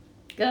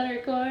Gonna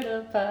record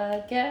a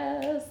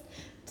podcast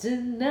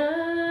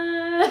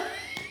tonight.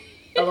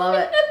 I love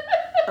it.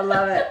 I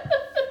love it.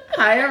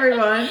 Hi,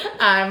 everyone.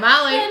 I'm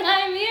Molly. And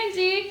I'm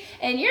Angie.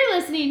 And you're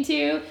listening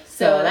to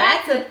So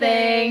That's a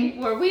Thing,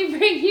 where we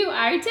bring you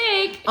our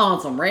take On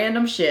some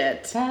random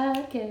shit.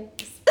 podcast.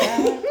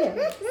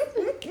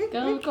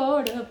 Gonna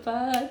record a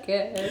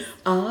podcast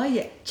Oh,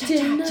 yeah.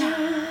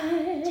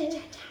 tonight.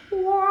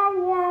 Wah,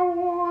 wah,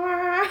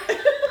 wah.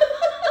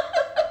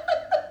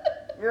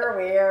 You're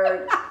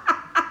weird.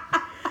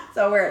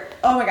 So weird.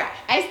 Oh, my gosh.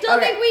 I still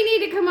think we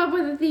need to come up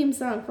with a theme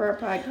song for our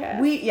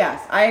podcast.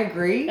 Yes, I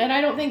agree. And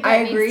I don't think I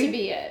that needs agree. to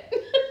be it.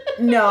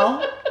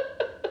 No.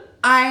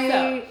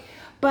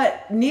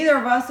 But neither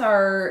of us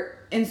are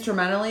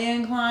instrumentally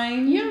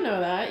inclined. You don't know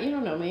that. You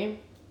don't know me.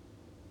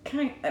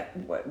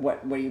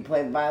 What do you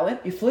play the violin?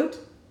 You flute?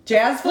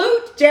 Jazz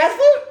flute? Jazz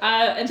flute?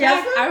 In Jazz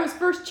fact, flute? I was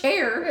first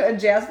chair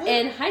Jazz flute?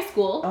 in high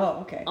school. Oh,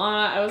 okay.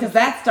 Because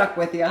that stuck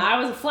with you. I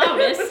was a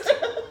flautist.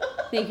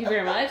 Thank you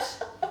very much.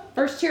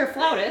 First chair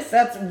flautist.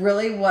 That's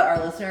really what our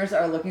listeners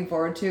are looking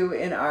forward to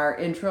in our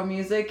intro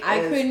music.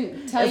 I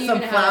couldn't tell you some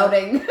even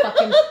flouting. how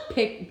to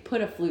fucking put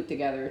a flute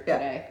together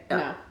today.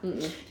 Yeah. No.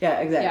 Mm-mm. Yeah,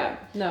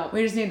 exactly. Yeah, no.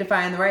 We just need to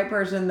find the right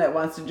person that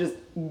wants to just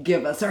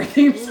give us our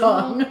theme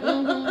song.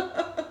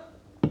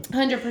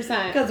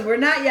 100%. Because we're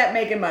not yet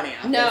making money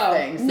off No,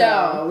 this thing. So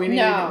no, we need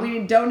no. we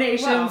need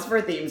donations Well,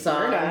 for theme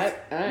songs. We're not.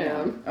 I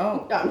am.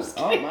 Oh. No, I'm just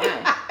Oh kidding.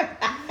 my.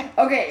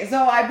 Okay, so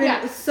I've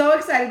been so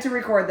excited to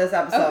record this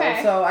episode,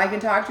 Okay. so I can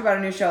talk to you about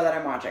a new show that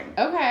I'm watching.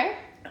 Okay.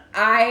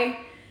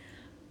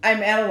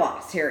 I'm at a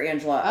loss here,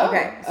 Angela. Oh,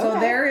 okay, so okay.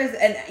 there is,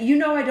 and you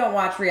know I don't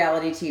watch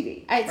reality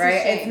TV, It's a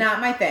right? shame. It's not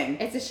my thing.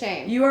 It's a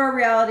shame. You are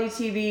reality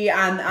TV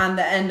on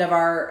the end of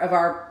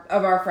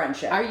our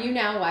friendship. Are you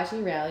now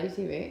watching reality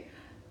TV?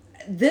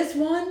 This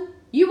one.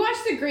 You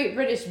watched the Great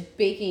British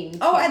Baking.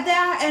 Oh, Show. and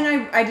that,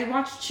 and I did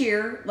watch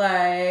Cheer.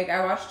 Like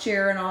I watched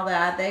Cheer and all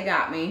that. They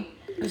got me.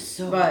 It was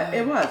so But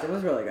good. it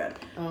was really good.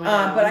 Oh my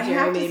God, but I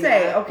have Jeremy to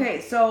say, Matt.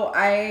 okay, so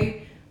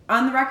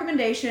on the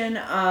recommendation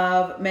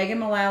of Megan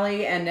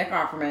Mullally and Nick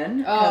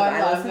Offerman, I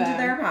love listened to them.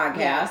 their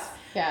podcast.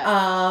 Yes.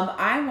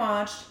 I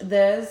watched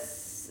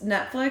this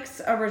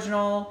Netflix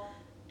original,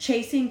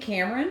 Chasing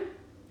Cameron.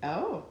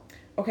 Oh.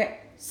 Okay,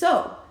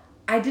 so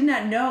I did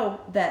not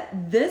know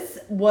that this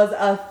was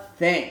a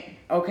thing.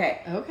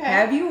 Okay. Okay.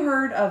 Have you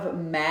heard of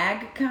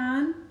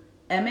MagCon?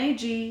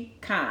 M-A-G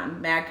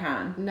Con,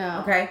 MagCon. No.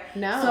 Okay?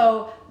 No.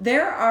 So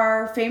there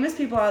are famous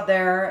people out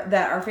there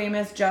that are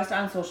famous just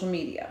on social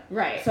media.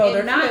 Right. So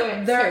they're not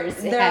Influencers,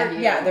 they're have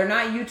you. they're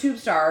not YouTube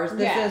stars.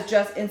 This Yeah. is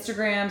just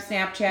Instagram,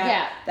 Snapchat,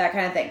 Yeah. that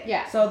kind of thing.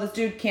 Yeah. So this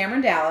dude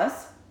Cameron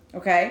Dallas,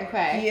 okay?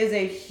 Okay. He is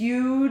a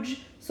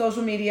huge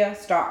social media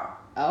star.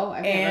 Oh,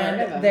 I've never heard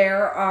of him. And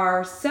there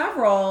are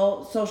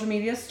several social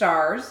media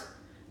stars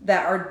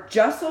that are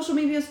just social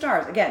media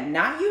stars. Again,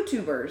 not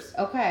YouTubers.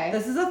 Okay.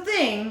 This is a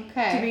thing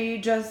Okay. to be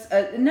just,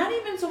 not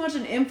even so much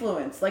an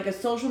influence, like a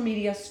social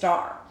media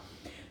star.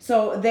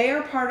 So they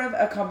are part of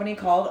a company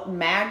called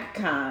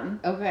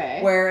MagCon. Okay.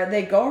 Where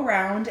they go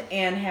around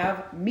and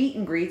have meet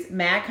and greets.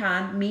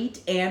 MagCon,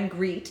 meet and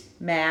greet.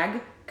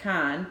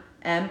 MagCon,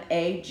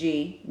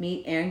 M-A-G,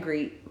 meet and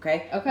greet.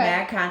 Okay? Okay.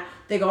 MagCon.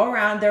 They go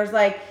around. There's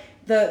like,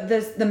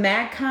 the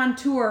MagCon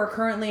tour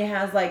currently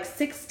has like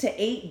 6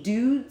 to 8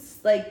 dudes,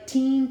 like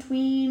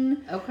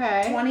tween,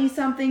 Okay.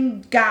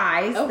 20-something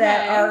guys Okay.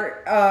 that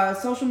are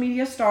social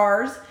media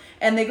stars.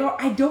 And they go,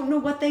 I don't know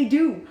what they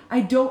do.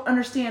 I don't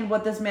understand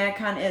what this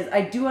MagCon is.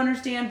 I do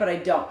understand, but I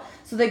don't.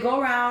 So they go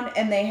around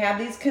and they have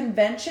these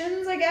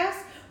conventions, I guess,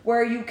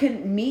 where you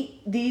can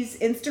meet these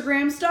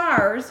Instagram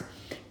stars.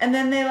 And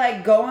then they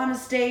like go on a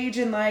stage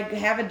and like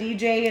have a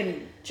DJ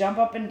and jump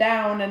up and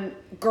down. And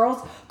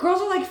girls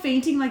are like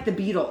fainting like the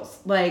Beatles,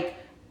 like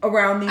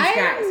around these I guys.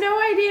 have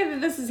no idea that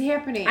this is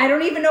happening. I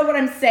don't even know what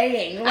I'm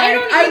saying. Like, I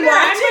don't I'm either.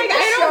 watching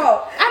the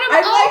show. Out of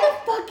I'm all like,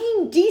 the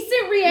fucking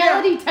decent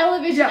reality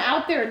television Yeah.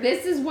 out there,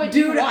 this is what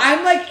you dude, watch.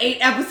 I'm like 8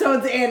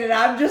 episodes in, and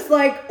I'm just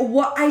like,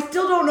 what? I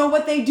still don't know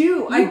what they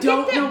do. I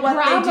don't know what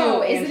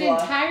Bravo they do. is an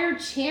Angela. entire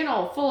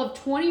channel full of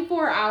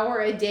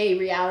 24-hour-a-day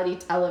reality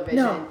television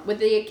No. with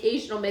the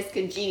occasional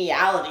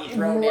miscongeniality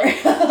thrown in.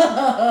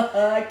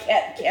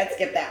 can't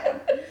skip that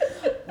one.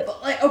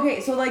 But like, okay,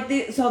 so like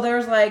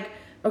there's like,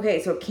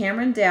 okay, so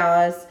Cameron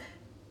Dallas,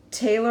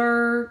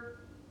 Taylor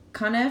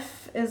Cuniff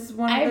is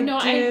one I of have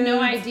the no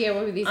dudes. idea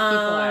who these people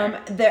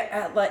are.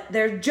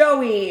 There's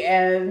Joey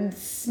and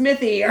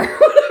Smithy or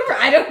whatever.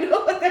 I don't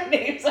know what their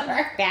names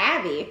are.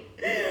 Babby.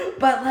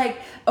 But like,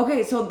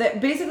 okay, so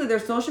basically they're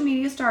social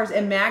media stars,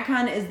 and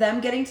MagCon is them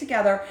getting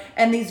together,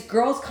 and these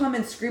girls come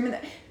and screaming.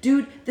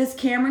 Dude, this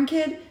Cameron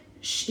kid,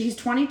 he's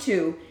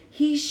 22.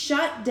 He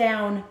shut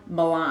down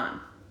Milan.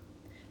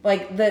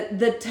 Like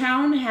the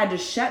town had to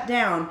shut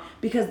down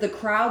because the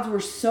crowds were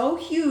so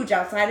huge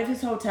outside of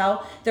his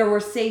hotel. There were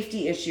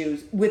safety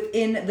issues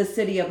within the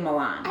city of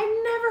Milan. I've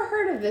never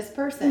heard of this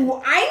person.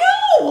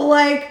 I know,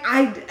 like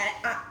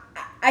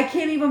I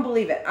can't even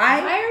believe it.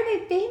 Why are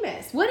they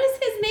famous? What is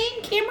his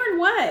name? Cameron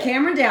what?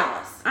 Cameron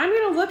Dallas. I'm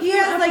gonna look He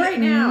him has up like right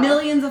now.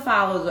 millions of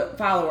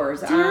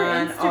followers on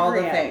all the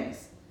Instagram.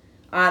 things.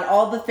 On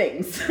all the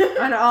things.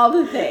 On all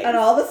the things. On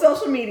all the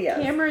social media.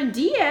 Cameron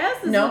Diaz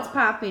is Nope. what's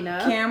popping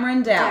up.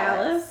 Cameron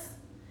Dallas.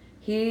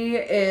 He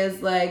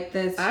is like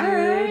this All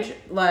huge right.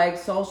 like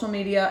social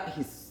media.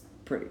 He's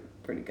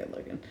pretty good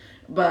looking.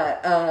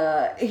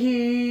 But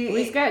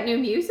He's got new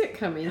music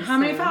coming. How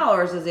many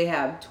followers does he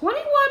have?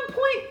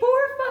 21.4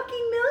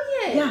 fucking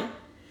million. Yeah.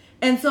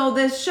 And so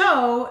this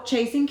show,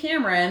 Chasing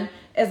Cameron,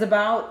 is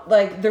about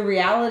like the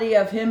reality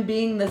of him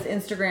being this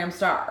Instagram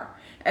star.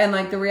 And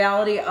like the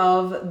reality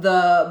of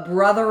the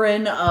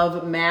brethren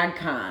of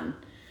MagCon.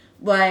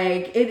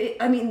 Like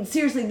I mean,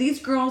 seriously,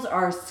 these girls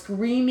are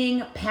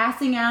screaming,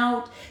 passing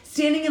out,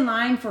 standing in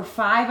line for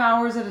 5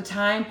 hours at a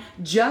time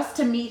just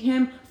to meet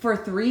him for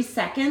 3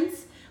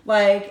 seconds.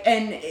 Like,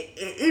 and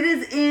it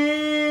is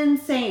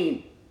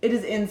insane. It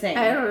is insane.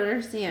 I don't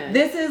understand.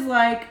 This is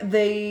like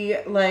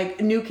the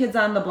New Kids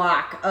on the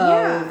Block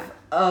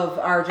of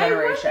our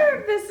generation. I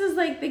wonder if this is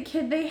like the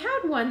kid. They had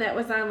one that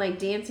was on like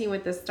Dancing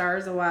with the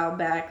Stars a while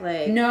back.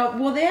 Like No,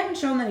 well they haven't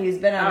shown that he's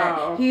been on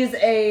Oh. it. He's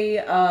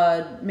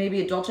a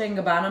maybe a Dolce &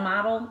 Gabbana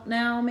model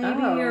now,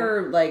 maybe, Oh.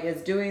 or like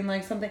is doing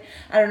like something.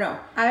 I don't know.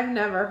 I've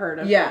never heard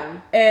of Yeah,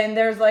 him. and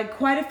there's like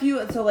quite a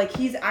few. So like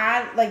he's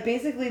at like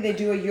basically they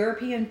do a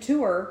European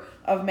tour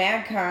of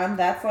MagCon.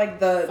 That's like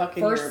the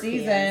Fucking first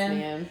Europeans, season,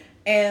 man.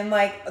 and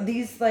like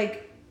these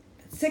like.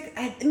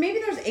 Maybe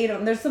there's 8 of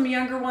them. There's some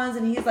younger ones,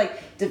 and he's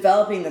like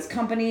developing this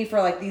company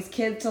for like these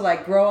kids to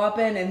like grow up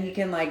in, and he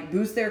can like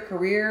boost their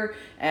career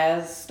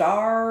as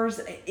stars.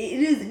 It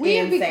is We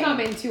have insane. become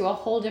into a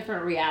whole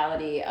different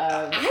reality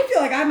of I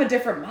feel like I'm a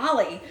different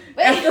Molly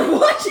after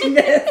watching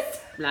this.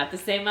 not the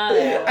same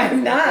other.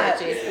 I'm not.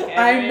 Jason I'm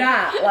Cameron.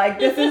 not. Like,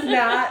 this is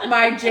not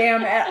my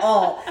jam at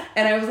all.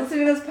 And I was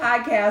listening to this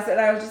podcast, and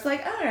I was just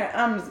like, all right,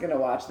 I'm just gonna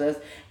watch this.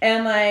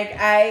 And like,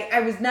 I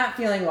was not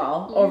feeling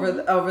well over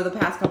the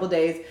past couple of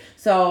days,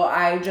 so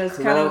I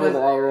just kind of was,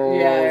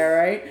 yeah,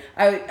 right.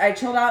 I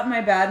chilled out in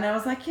my bed, and I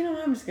was like, you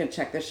know, I'm just gonna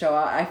check this show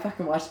out. I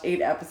fucking watched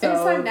 8 episodes.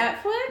 It's on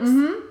Netflix.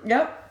 Mm-hmm.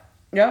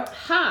 Yep.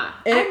 Huh.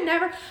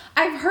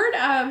 I've heard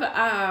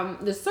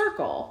of The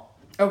Circle.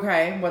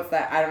 Okay, what's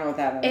that? I don't know what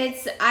that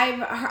is.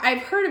 I've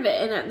heard of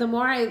it, and the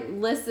more I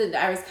listened,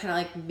 I was kind of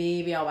like,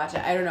 maybe I'll watch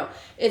it. I don't know.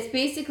 It's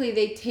basically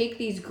they take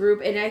these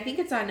group, and I think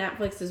it's on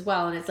Netflix as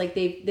well. And it's like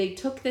they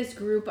took this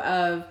group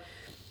of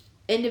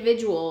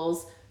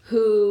individuals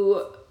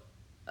who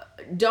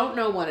don't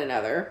know one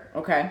another,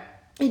 Okay.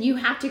 and you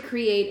have to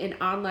create an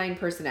online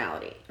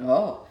personality.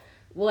 Oh.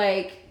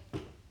 Like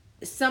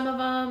some of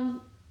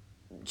them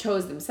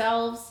chose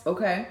themselves.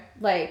 Okay.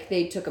 Like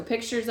they took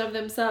pictures of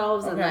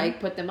themselves and Okay. like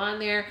put them on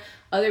there.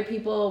 Other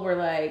people were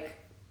like,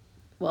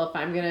 well, if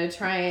I'm gonna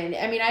try and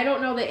I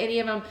don't know that any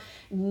of them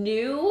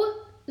knew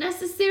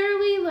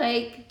necessarily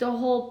like the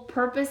whole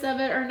purpose of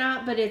it or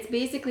not, but it's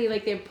basically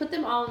like they put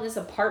them all in this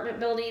apartment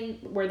building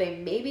where they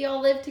maybe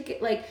all live together.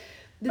 Like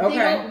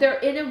they're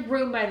in a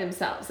room by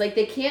themselves. Like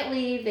they can't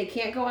leave, they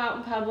can't go out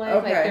in public.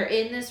 Okay. Like they're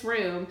in this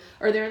room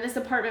or they're in this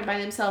apartment by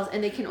themselves,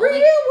 and they can Real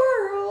only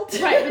world.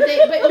 right,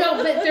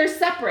 but they're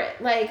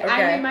separate. Like Okay.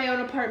 I'm in my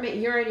own apartment,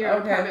 you're in your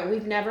own Okay. apartment.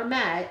 We've never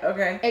met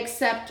Okay.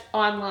 except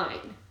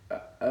online.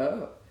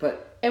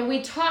 But And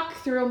we talk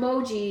through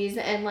emojis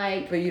and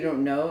like you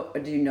don't know.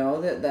 Do you know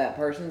that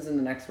person's in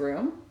the next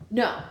room?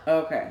 no.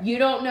 Okay. You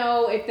don't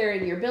know if they're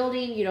in your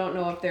building, you don't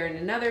know if they're in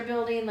another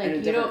building, like In a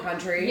you different don't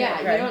country? Yeah,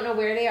 Okay. you don't know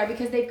where they are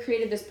because they've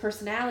created this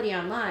personality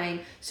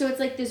online. So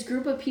it's like this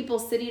group of people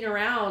sitting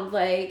around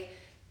like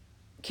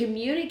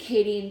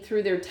communicating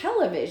through their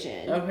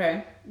television.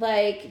 Okay.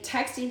 Like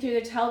texting through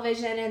their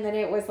television, and then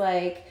it was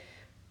like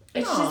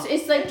it's Oh, just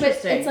it's like but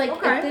interesting. it's like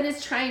Okay. then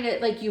it's trying to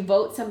like you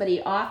vote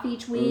somebody off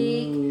each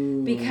week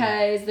Ooh.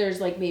 because there's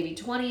like maybe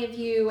 20 of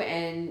you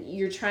and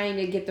you're trying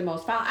to get the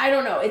most foul. I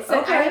don't know. It's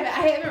like Okay.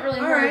 I haven't really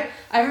All heard. right.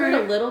 I've heard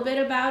All a little bit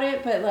about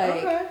it, but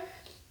like Okay.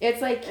 it's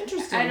like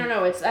Interesting. I don't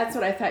know. That's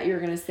what I thought you were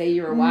gonna say.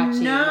 You were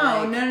watching.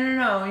 No.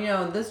 like, You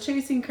know, this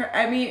Chasing.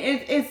 I mean,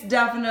 it's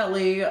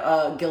definitely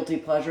a guilty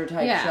pleasure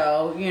type Yeah.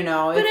 show. You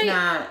know, But it's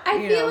not. I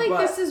you feel know, like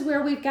but- this is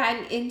where we've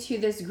gotten into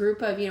this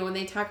group of, when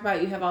they talk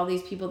about you have all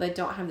these people that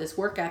don't have this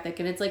work ethic,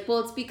 and it's like, well,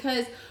 it's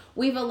because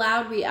we've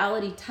allowed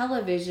reality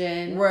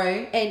television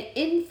right. and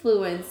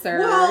influencers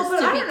Well, but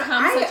to I don't know.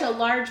 become such a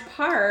large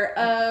part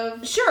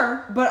of.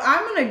 Sure, but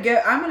I'm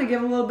gonna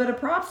give a little bit of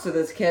props to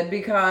this kid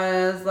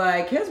because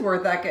like his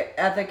work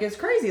ethic is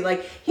crazy.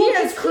 Like Well,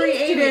 'cause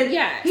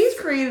he's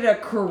created a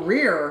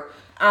career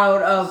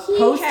out of He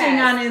posting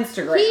has. on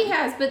Instagram. He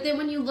has, but then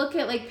when you look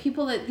at like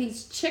people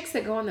these chicks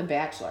that go on The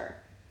Bachelor,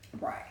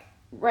 Right.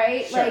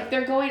 right? Sure. Like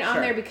they're going on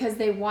Sure. there because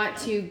they want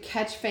to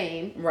catch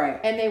fame. Right.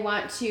 And they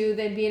want to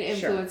then be an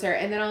Sure. influencer.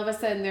 And then all of a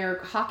sudden they're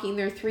hawking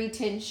their 3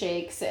 tin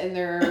shakes and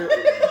their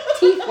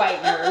teeth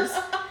whiteners.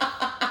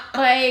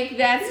 Like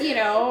that's,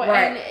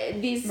 Right.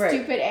 and these Right.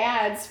 stupid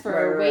ads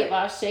for Right. weight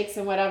loss shakes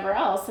and whatever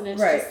else. And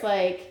it's Right. just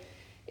like,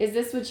 is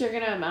this what you're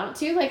going to amount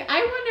to? Like,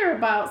 I wonder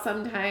about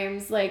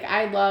sometimes, like,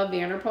 I love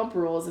Vanderpump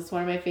Rules. It's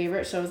one of my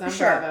favorite shows on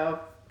Sure. Bravo.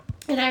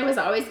 And I was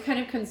always kind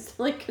of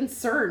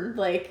concerned,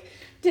 like,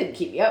 didn't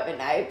keep me up at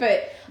night,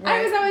 but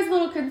I was always a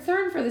little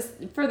concerned for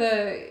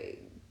the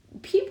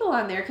people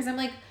on there, because I'm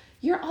like,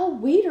 you're all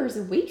waiters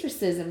and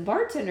waitresses and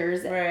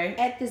bartenders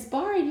at this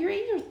bar, and you're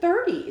in your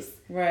 30s.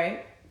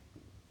 Right.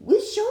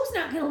 This show's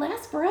not going to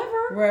last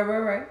forever.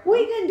 Right. What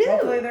are you going to do?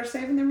 Hopefully they're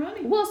saving their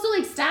money. Well, so,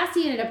 like,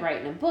 Stassi ended up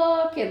writing a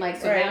book, and,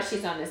 like, so now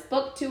she's on this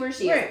book tour.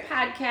 She has a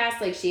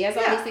podcast. Like, she has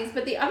all these things.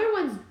 But the other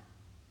ones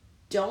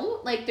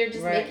don't. Like, they're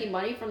just making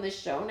money from the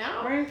show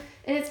now. Right.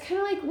 And it's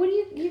kind of like, what do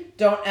you...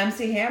 Don't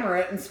MC Hammer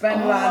it and spend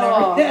it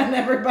on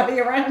everybody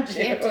around you.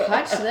 Can't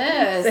touch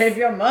this. Save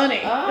your money.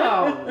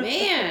 Oh,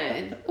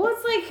 man. Well,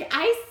 it's like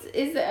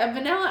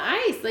Vanilla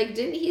Ice. Like,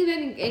 didn't he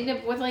then end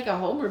up with, like, a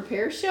home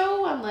repair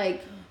show on,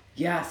 like...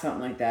 Yeah,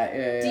 something like that.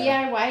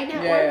 Yeah. DIY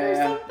Network or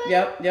something?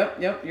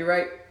 Yep. You're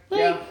right.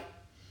 Like,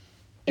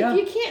 if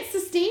you can't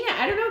sustain it,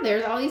 I don't know.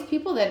 There's all these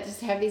people that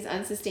just have these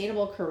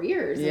unsustainable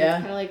careers. And it's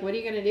kind of like, what are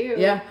you going to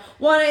do? Yeah.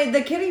 Well,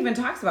 the kid even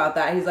talks about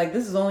that. He's like,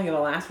 this is only going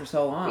to last for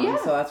so long. Yeah.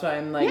 So that's why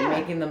I'm, like,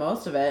 making the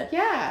most of it.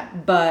 Yeah.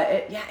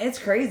 But, it's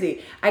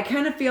crazy. I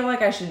kind of feel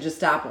like I should just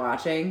stop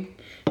watching.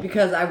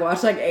 Because I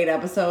watched, like, 8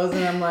 episodes,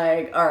 and I'm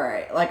like, all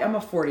right. Like, I'm a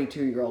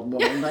 42-year-old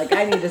woman. Like,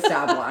 I need to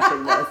stop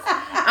watching this.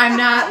 I'm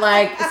not,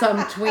 like,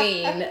 some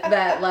tween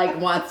that, like,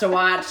 wants to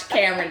watch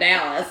Cameron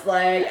Dallas.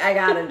 Like, I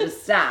gotta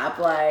just stop.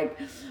 Like,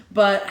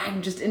 but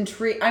I'm just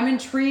intrigued. I'm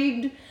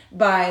intrigued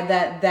by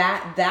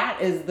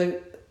that is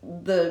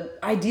the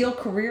ideal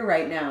career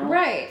right now.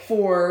 Right.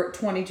 For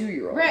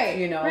 22-year-olds. Right.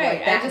 You know, right.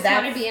 like that, I just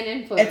want to be an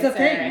influencer. It's a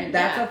thing.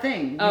 That's a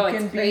thing. Oh, you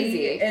can it's crazy.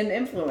 be an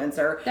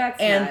influencer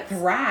and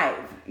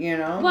thrive. You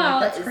know, well,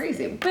 that's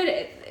crazy.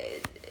 But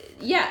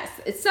yes,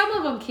 some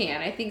of them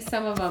can. I think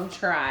some of them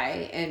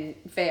try and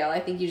fail. I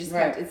think you just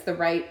have to, it's the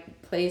right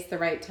place, the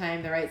right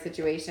time, the right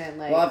situation.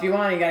 Like, well, if you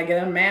want, you gotta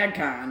get on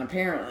MadCon.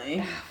 Apparently,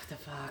 what the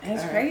fuck?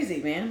 It's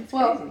crazy, man. It's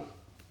crazy.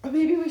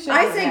 Maybe we should.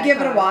 I say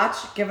give it a watch.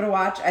 Give it a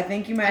watch. I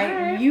think you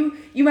might.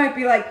 You might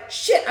be like,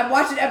 shit. I'm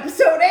watching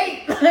episode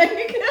 8.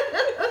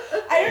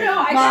 I don't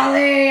know.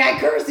 Molly, I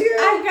curse you.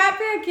 I got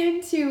back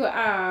into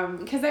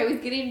because I was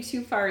getting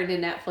too far into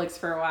Netflix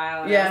for a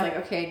while, and I was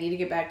like, okay, I need to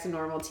get back to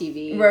normal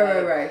TV.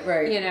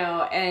 Right. You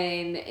know,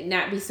 and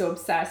not be so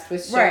obsessed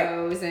with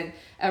shows and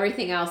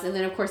everything else. And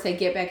then of course I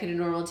get back into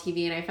normal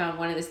TV, and I found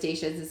one of the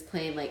stations is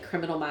playing like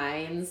Criminal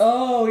Minds.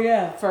 Oh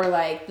yeah. For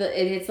like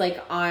it's like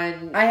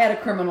on. I had a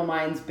Criminal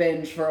Minds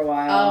binge for a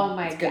while. Oh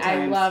my god,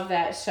 I love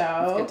that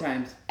show. It's good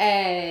times.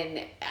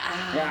 And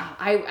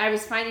I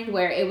was finding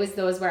where it was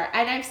those where,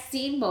 and I've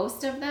seen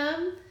most of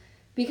them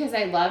because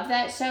I love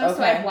that show,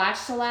 so I've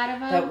watched a lot of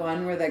them. That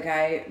one where the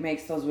guy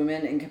makes those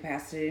women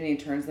incapacitated and he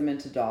turns them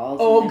into dolls.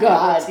 Oh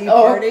god!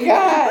 Oh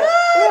god!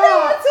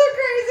 That's so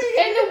crazy.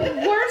 And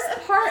the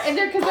worst part, and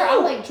because they're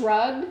all like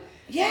drugged.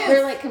 Yes.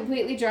 They're like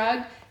completely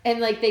drugged. And,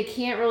 like, they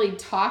can't really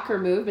talk or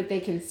move, but they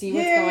can see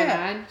what's going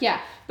on. Yeah.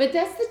 But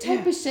that's the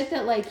type of shit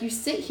that, like, you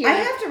sit here. I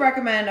have to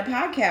recommend a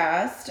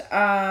podcast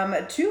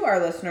to our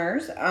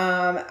listeners.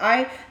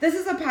 This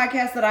is a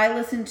podcast that I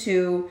listen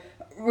to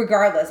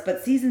regardless,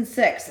 but season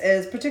 6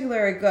 is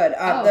particularly good.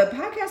 The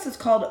podcast is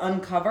called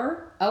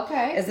Uncover.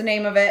 Okay. Is the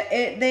name of it.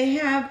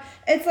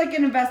 It's like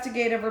an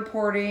investigative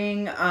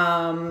reporting,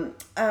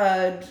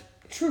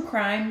 true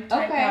crime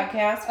type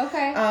podcast.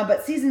 Okay.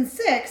 But season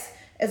 6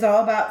 is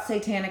all about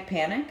satanic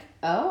panic.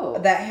 Oh.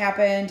 That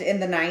happened in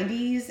the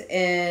 90s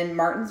in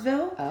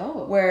Martinsville.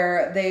 Oh.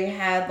 Where they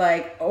had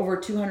like over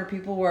 200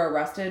 people were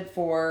arrested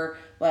for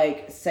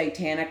like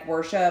satanic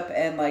worship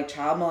and like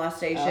child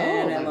molestation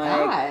and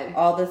like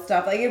all this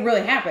stuff. Like it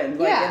really happened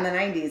like in the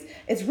 90s.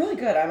 It's really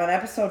good. I'm on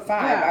episode 5.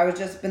 I was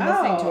just been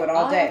listening to it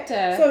all day.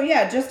 So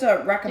yeah, just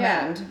to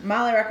recommend.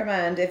 Molly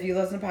recommend if you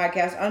listen to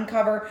podcasts,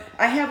 Uncover.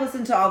 I have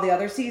listened to all the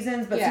other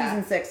seasons, but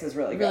season 6 is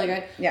really good. Really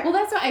good. Yeah. Well,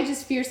 that's what I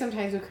just fear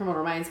sometimes with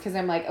Criminal Minds, because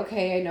I'm like,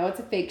 okay, I know it's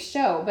a fake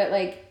show, but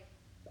like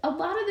a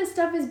lot of this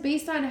stuff is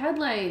based on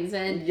headlines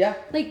and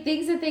like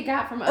things that they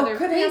got from other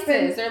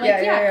places. Or like,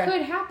 it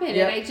could happen.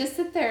 And I just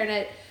sit there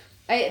and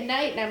at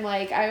night and I'm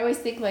like, I always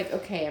think like,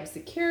 okay, I'm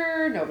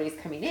secure, nobody's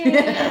coming in. And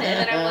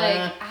then I'm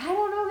like, I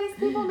don't know, these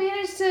people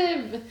manage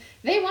to,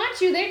 they want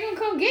you, they're going to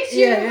come get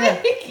you.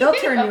 Yeah. Like, they'll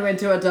turn you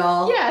into a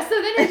doll. Yeah,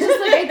 so then it's just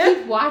like, I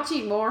keep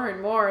watching more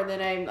and more. And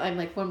then I'm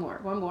like, one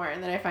more.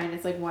 And then I find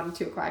it's like 1,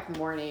 2 o'clock in the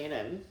morning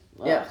and...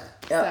 It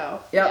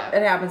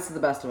happens to the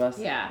best of us.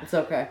 Yeah. It's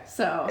okay.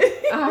 So,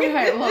 all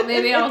right, well,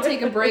 maybe I'll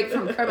take a break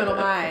from Criminal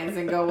Minds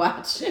and go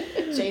watch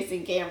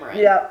Chasing Cameron.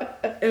 Yeah.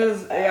 It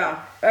was,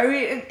 I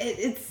mean,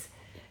 it's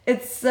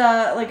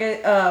like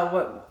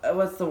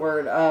what's the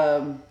word?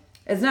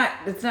 It's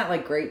not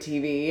like great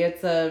TV.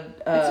 It's a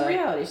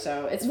reality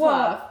show. It's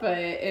fluff, but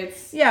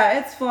it's... Yeah,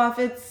 it's fluff.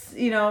 It's,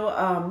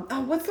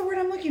 what's the word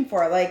I'm looking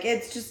for? Like,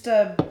 it's just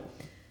a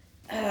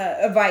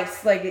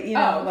vice, like,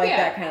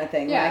 that kind of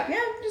thing. Yeah. Like,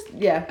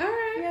 All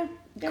right.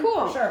 Yeah.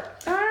 Cool. For sure.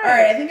 All right. All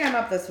right, I think I'm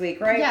up this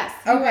week, right? Yes.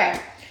 Okay.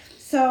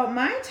 So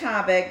my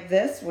topic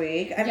this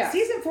week, I'm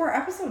season 4,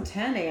 episode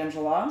 10,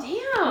 Angela.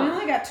 Damn. We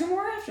only got 2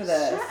 more after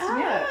this. Shut up.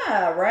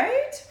 Yeah,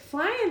 right?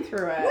 Flying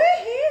through it.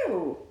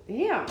 Woohoo!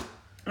 Yeah.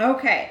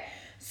 Okay.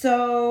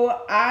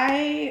 So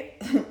I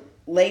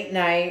late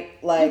night,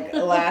 like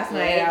last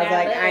night, I was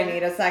night like, I living.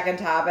 need a second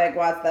topic.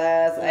 What's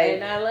this? Late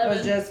night I was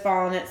living. just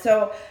following it.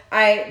 So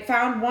I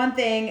found one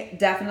thing,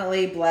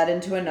 definitely bled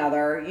into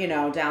another,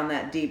 down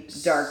that deep,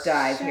 dark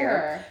dive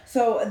here.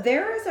 So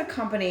there is a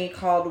company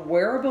called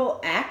Wearable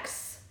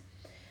X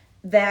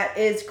that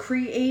is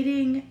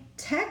creating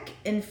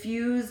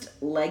tech-infused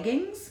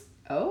leggings.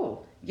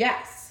 Oh,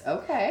 Yes.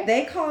 okay.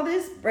 They call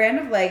this brand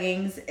of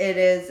leggings, it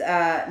is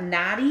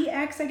Nadi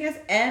X, I guess,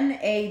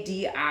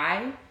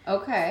 Nadi.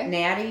 Okay.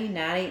 Natty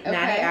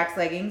X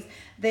leggings.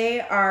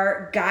 They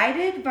are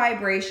guided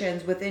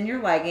vibrations within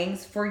your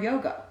leggings for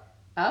yoga.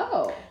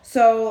 Oh.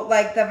 So,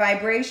 like the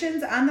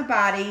vibrations on the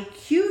body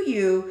cue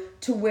you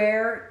to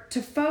where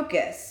to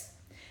focus.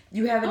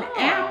 You have an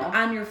app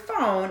on your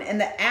phone, and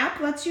the app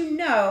lets you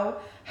know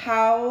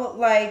how,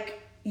 how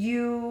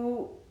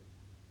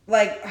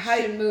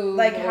should move,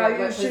 how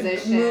you should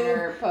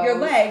move your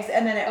legs,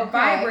 and then it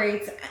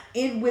vibrates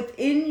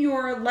within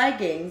your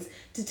leggings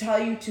to tell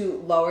you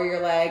to lower your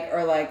leg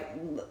or like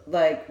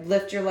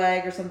lift your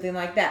leg or something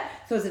like that.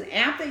 So it's an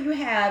app that you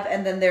have,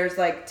 and then there's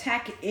like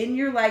tech in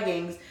your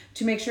leggings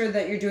to make sure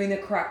that you're doing the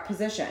correct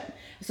position.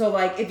 So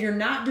like if you're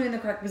not doing the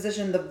correct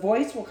position, the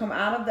voice will come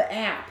out of the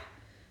app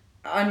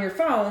on your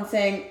phone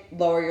saying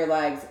lower your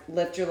legs,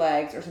 lift your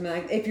legs, or something,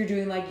 like if you're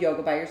doing like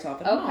yoga by yourself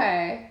at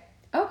home.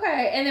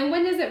 Okay, and then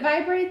when does it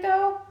vibrate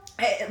though?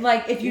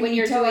 Like if you when need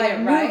you're to doing like it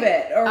move right?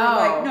 it, or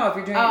if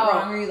you're doing it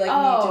wrong, or you like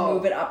need to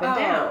move it up and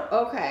down.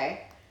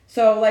 Okay.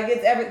 So like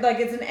it's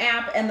it's an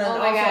app, and then oh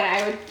my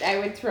god, I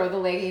would throw the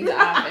leggings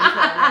off into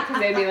them because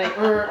they'd be like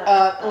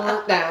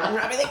up, down.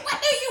 I'd be like,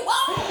 what do you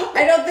want?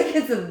 I don't think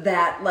it's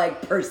that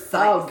like precise.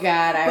 Oh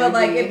god, but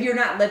like if you're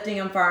not lifting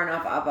them far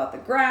enough up off the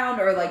ground,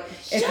 or like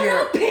if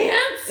you're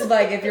pants,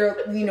 like if you're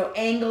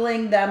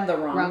angling them the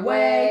wrong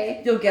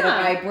way, you'll get a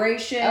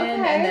vibration,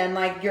 and then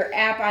like your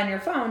app on your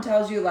phone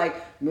tells you like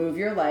move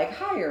your leg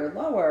higher,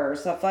 lower,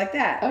 stuff like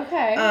that.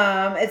 Okay.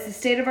 It's a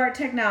state-of-art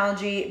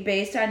technology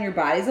based on your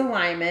body's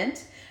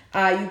alignment.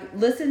 You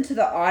listen to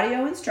the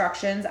audio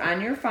instructions on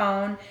your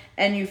phone,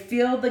 and you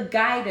feel the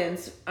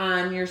guidance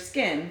on your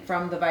skin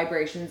from the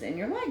vibrations in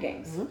your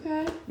leggings.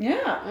 Okay.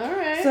 Yeah. All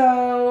right.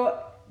 So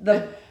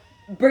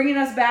bringing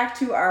us back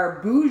to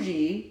our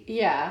bougie.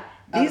 Yeah.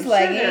 These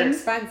leggings are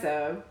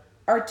expensive.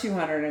 Are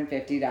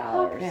 $250.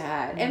 Oh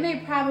god. And they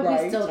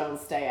probably still don't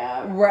stay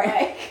up.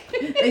 Right.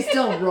 They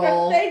still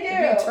roll. They do.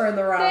 If you turn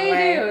the wrong way.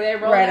 They do. They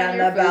roll right on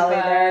the belly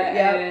there.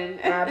 Yep.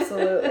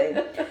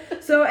 Absolutely.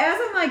 So as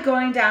I'm like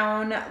going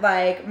down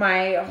like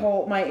my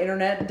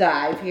internet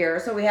dive here,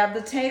 so we have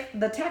the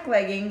tech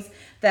leggings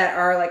that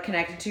are like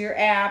connected to your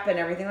app and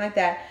everything like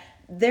that.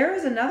 There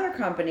is another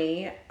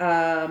company,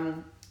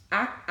 Akabada.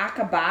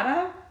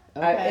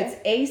 It's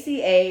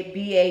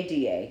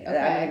Acabada. I'm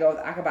going to go with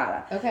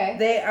Akabada. Okay.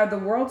 They are the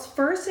world's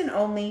first and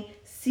only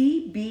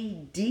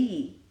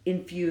CBD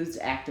infused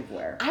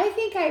activewear. I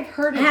think I've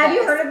heard of this. Have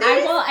you heard of these?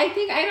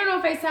 I don't know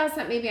if I saw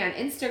something maybe on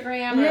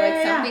Instagram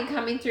or something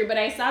coming through, but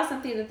I saw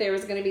something that there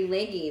was going to be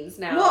leggings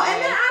now. Well,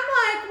 and then I'm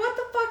like, what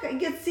the fuck?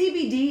 Get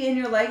CBD in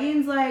your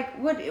leggings? Like,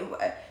 what?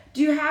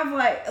 Do you have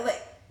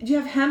do you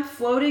have hemp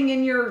floating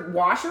in your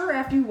washer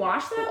after you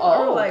wash them?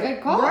 Oh, or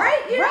good call.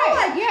 Right?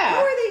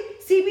 How are they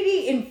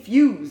CBD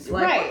infused?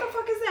 Like, what the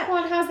fuck is that?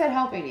 Well, and how's that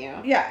helping you?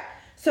 Yeah.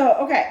 So,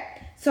 okay.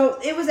 So,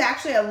 it was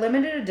actually a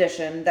limited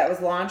edition that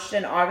was launched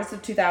in August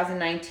of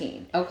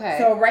 2019. Okay.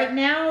 So, right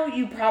now,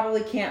 you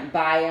probably can't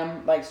buy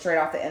them, like, straight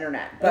off the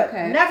internet. But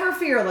never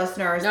fear,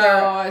 listeners.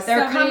 No,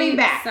 they're coming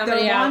back.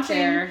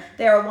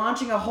 They're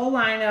launching a whole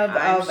line of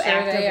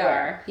activewear. They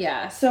are.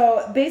 Yeah.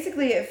 So,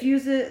 basically, it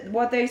fuses,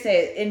 what they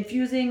say,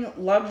 infusing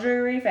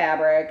luxury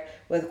fabric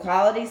with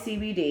quality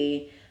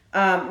CBD.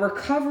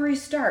 Recovery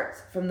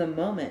starts from the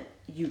moment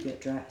you get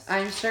dressed.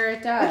 I'm sure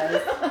it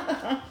does.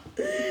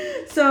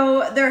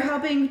 So they're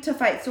helping to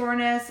fight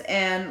soreness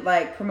and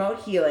like promote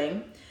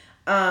healing.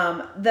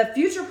 The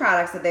future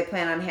products that they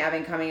plan on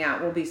having coming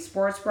out will be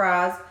sports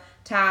bras,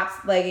 tops,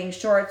 leggings,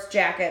 shorts,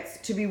 jackets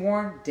to be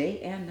worn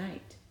day and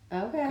night.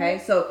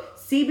 Okay. So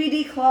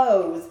CBD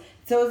clothes.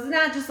 So it's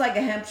not just like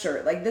a hemp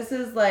shirt. Like this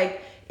is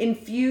like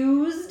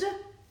infused.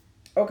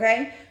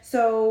 Okay.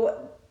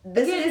 So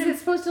this is it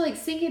supposed to like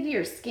sink into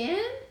your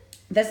skin?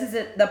 This is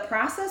the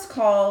process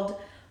called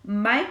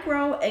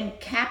micro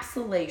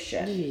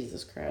encapsulation.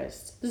 Jesus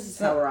Christ. This is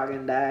how we're all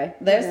gonna die.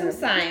 There's some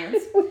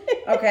science.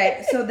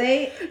 Okay, so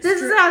this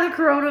is how the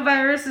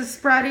coronavirus is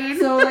spreading.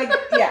 So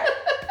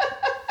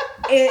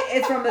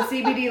it's from the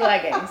CBD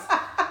leggings.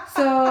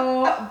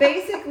 So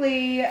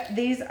basically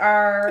they've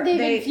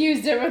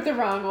infused it with the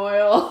wrong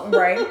oil.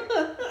 Right?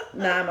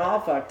 Nah, I'm all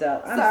fucked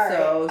up. I'm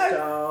so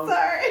stoned.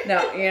 Sorry. No,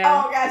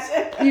 Oh,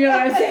 gotcha. You know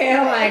what I'm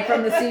saying? Like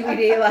from the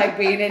CBD, like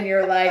being in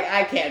your leg,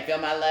 I can't feel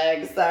my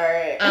legs.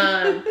 Sorry.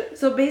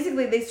 So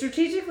basically, they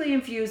strategically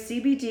infuse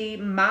CBD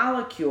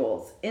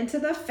molecules into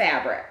the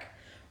fabric,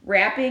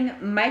 wrapping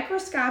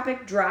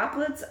microscopic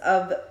droplets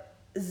of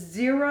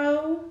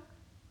zero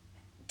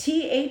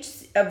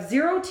THC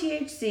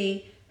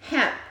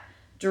hemp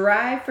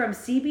derived from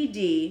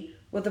CBD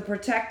with a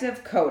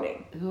protective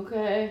coating.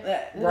 Okay.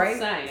 Right?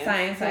 Science.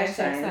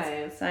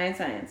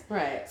 Science.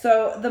 Right.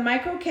 So the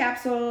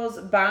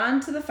microcapsules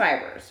bond to the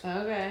fibers.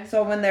 Okay.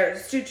 So when they're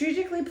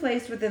strategically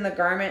placed within the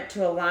garment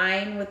to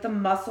align with the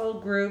muscle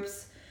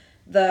groups,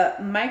 the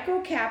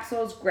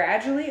microcapsules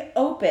gradually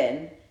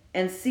open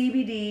and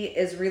CBD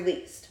is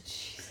released.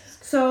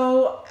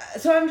 So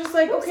I'm just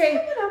like,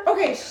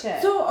 okay,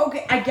 so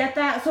I get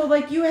that. So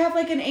like you have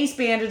like an ace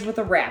bandage with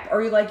a wrap,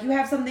 or you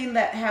have something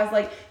that has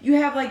like, you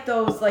have like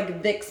those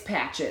like Vicks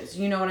patches,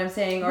 you know what I'm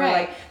saying? Or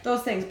like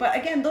those things. But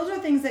again, those are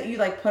things that you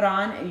like put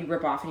on and you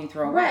rip off and you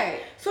throw away. Right.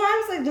 So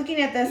I was like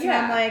looking at this and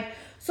I'm like,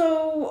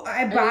 so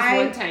I buy.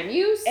 One time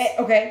use?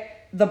 Okay.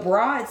 The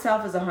bra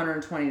itself is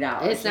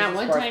 $120. It's not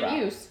one time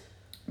use.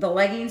 The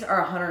leggings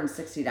are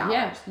 $160.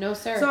 Yeah, no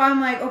sir. So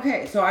I'm like,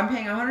 okay, so I'm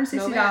paying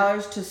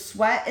 $160 to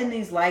sweat in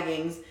these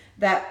leggings.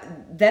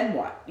 Then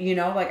what? You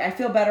know, like I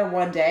feel better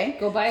one day.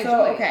 Go buy a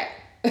joy. Okay.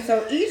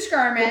 So each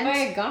garment. Go buy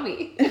a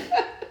gummy.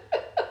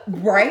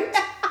 Right?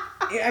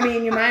 I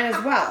mean, you might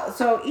as well.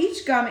 So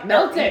each gummy.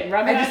 Melt it,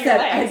 rub it on your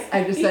legs.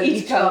 I just said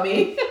each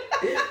gummy.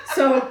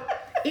 So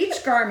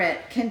each garment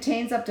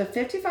contains up to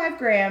 55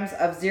 grams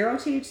of 0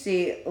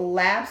 THC,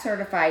 lab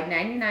certified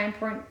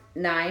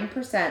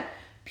 99.9%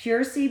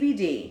 pure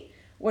CBD,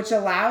 which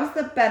allows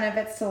the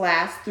benefits to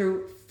last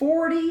through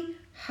 40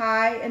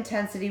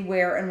 high-intensity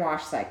wear and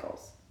wash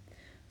cycles.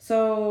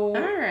 So,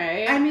 all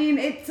right. I mean,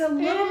 it's a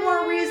little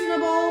more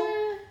reasonable.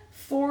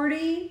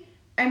 40,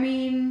 I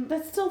mean...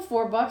 That's still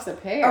 $4 a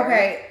pair.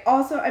 Okay,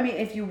 also, I mean,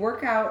 if you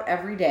work out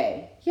every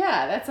day...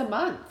 Yeah, that's a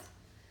month.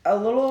 A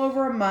little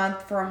over a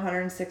month for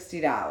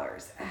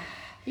 $160.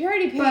 You're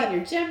already paying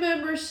your gym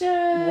membership.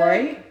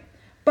 Right?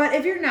 But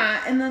if you're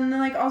not, and then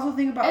like also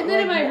think about... And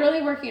then like, am I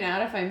really working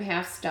out if I'm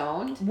half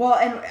stoned? Well,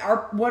 and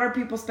what are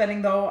people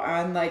spending though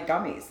on like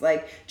gummies?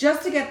 Like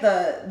just to get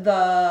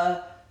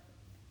the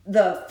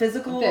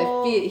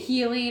physical... The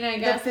healing, I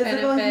guess, the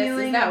physical benefits.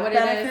 healing Is that what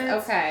benefits, it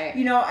is? Okay.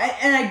 You know,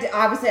 I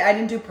obviously I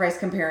didn't do price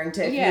comparing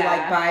to if you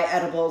like buy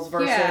edibles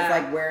versus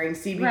like wearing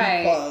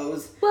CBD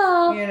clothes.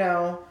 Well... You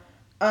know...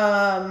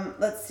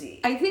 let's see.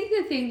 I think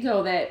the thing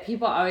though that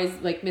people always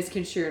like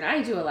misconstrue, and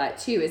I do a lot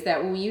too, is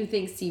that when you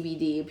think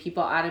CBD,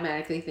 people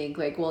automatically think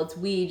like, well, it's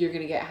weed, you're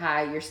gonna get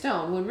high, you're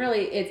stoned. When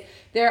really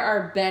there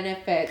are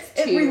benefits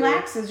to it.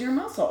 Relaxes your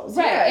muscles.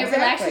 Right. Yeah, it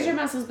relaxes your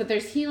muscles, but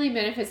there's healing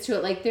benefits to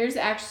it. Like there's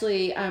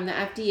actually the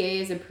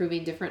FDA is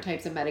approving different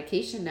types of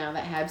medication now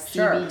that have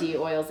CBD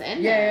oils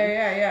in them.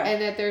 Yeah.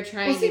 And that they're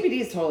trying. Well,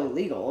 CBD is totally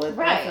legal. That's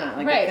not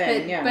like a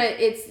thing. But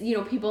it's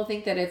people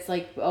think that it's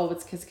like, oh,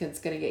 it's because it's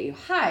gonna get you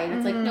high, and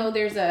it's like, no,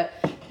 there's a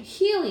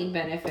healing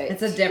benefit.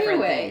 It's a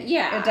different thing.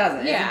 Yeah, it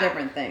doesn't. Yeah. It's a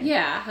different thing.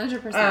 Yeah,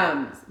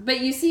 100%.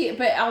 But you see,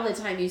 all the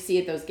time you see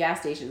at those gas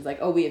stations, like,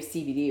 oh, we have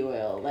CBD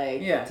oil, like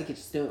to get you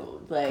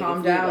stoned. Like,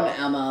 calm down,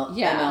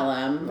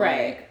 MLM.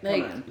 Right.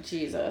 Like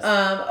Jesus.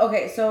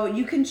 Okay, so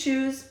you can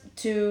choose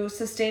to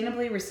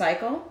sustainably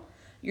recycle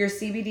your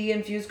CBD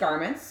infused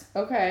garments.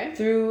 Okay.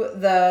 Through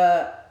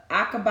the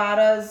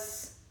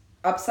Akabata's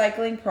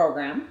upcycling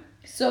program.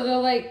 So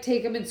they'll like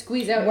take them and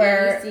squeeze out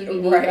any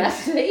CBD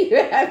that you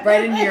have.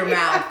 Right into your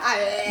mouth.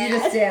 You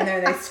just stand there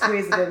and they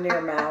squeeze it into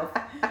your mouth.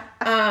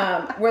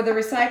 Where the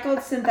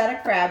recycled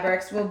synthetic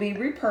fabrics will be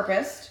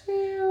repurposed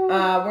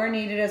where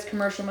needed as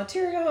commercial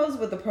materials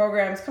with the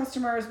program's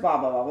customers, blah,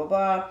 blah, blah, blah,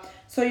 blah.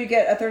 So you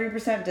get a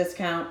 30%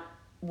 discount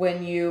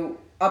when you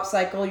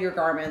upcycle your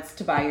garments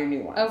to buy your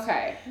new ones.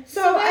 Okay.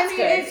 So that's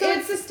good.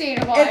 It's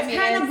sustainable. It's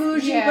kind of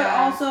bougie, but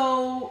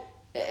also...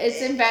 It's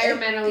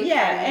environmentally friendly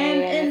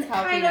and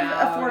kind of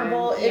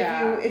affordable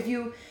if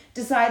you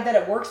decide that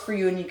it works for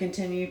you and you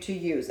continue to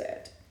use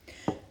it.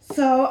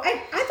 So I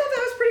thought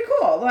that was pretty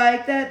cool.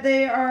 Like that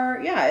they are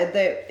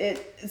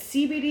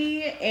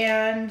CBD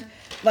and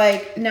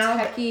like now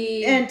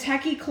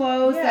techie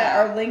clothes that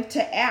are linked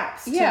to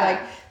apps to like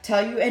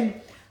tell you. And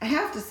I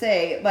have to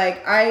say,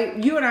 like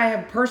you and I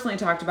have personally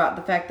talked about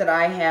the fact that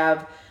I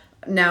have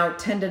now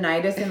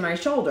tendonitis in my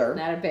shoulder.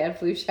 Not a bad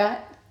flu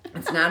shot.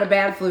 It's not a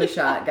bad flu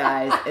shot,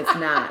 guys. It's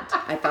not.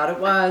 I thought it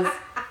was.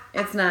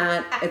 It's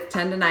not. It's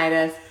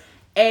tendonitis.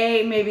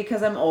 Maybe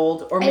because I'm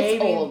old, or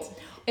maybe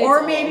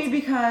maybe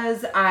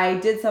because I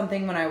did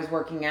something when I was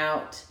working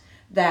out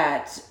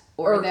that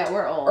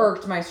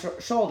irked my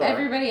shoulder.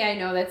 Everybody I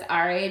know that's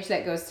our age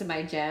that goes to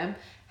my gym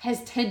has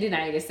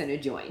tendonitis in a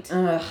joint.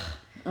 Ugh.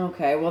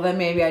 Okay, well then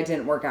maybe I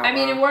didn't work out. I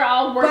mean, and we're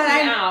all working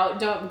out.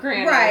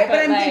 Granted, right? But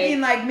I'm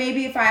thinking like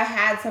maybe if I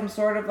had some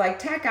sort of like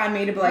tech on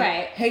me to be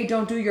like, hey,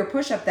 don't do your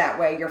push up that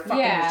way. You're fucking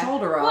your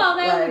shoulder up. Well,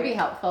 that would be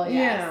helpful.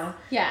 Yes.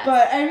 Yeah.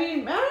 But I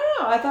mean, I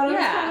don't know. I thought it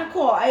was kind of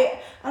cool. I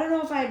don't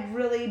know if I'd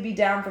really be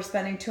down for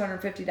spending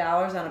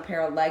 $250 on a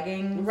pair of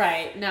leggings.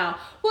 Right. No.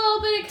 Well,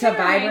 but it kind of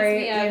reminds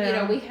me of, you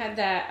know, we had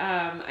that,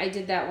 I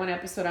did that one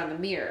episode on the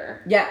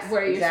mirror. Yes.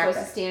 Where you're supposed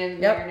to stand in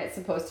the mirror and it's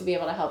supposed to be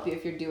able to help you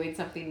if you're doing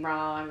something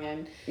wrong.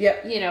 And,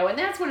 you know, and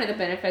that's one of the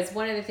benefits.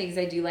 One of the things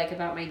I do like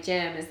about my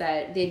gym is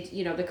that they,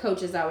 you know, the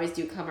coaches always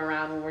do come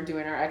around when we're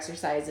doing our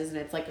exercises and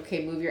it's like,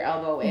 okay, move your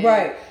elbow in.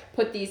 Right.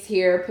 Put these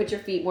here, put your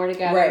feet more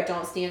together. Right.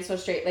 Don't stand so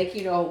straight. Like,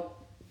 you know,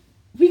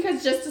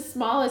 because just the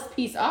smallest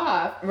piece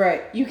off,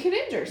 Right. you can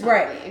injure something.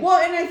 Right. Well,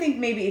 and I think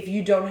maybe if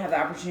you don't have the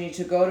opportunity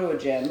to go to a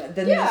gym,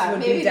 then Yeah, this would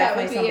maybe be that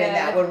definitely would be something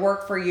that would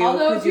work for you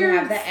Although because if you you're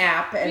have the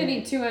app and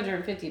spending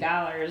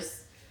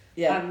 $250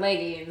 yeah. on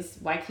leggings,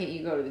 why can't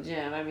you go to the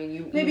gym? I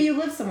mean, Maybe you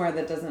live somewhere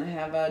that doesn't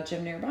have a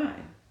gym nearby,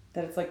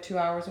 that it's like 2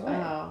 hours away.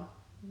 Oh,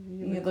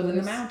 You live in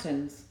the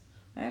mountains.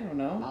 I don't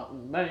know.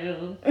 Mountain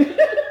man.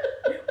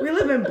 We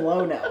live in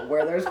Blono,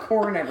 where there's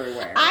corn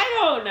everywhere. I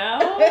don't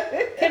know.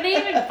 Can they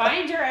even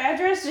find your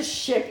address to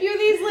ship you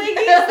these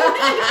leggings?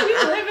 If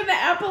you live in the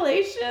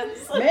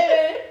Appalachians.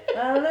 Maybe.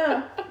 I don't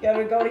know. You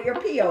gotta go to your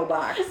P.O.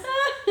 box.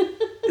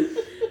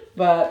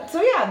 But,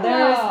 so yeah,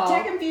 there's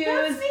tech infused,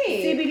 that's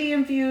neat. CBD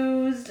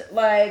infused.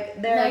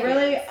 Like, they're Leggings.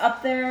 really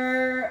up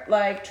there,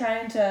 like,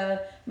 trying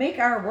to make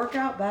our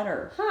workout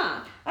better.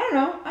 Huh. I don't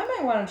know. I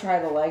might want to try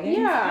the leggings.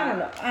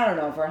 Yeah. I don't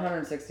know, for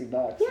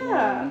 $160.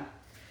 Yeah. maybe.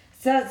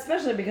 So,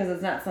 especially because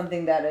it's not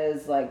something that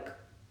is, like,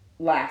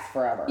 lasts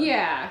forever.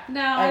 Yeah.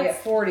 No. I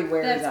get 40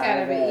 wears that's out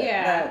gotta of be- it.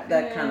 yeah.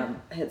 That Yeah. kind of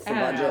hits the I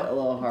don't budget know. a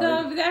little hard.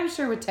 Though, I'm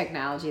sure with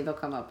technology, they'll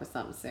come up with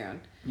something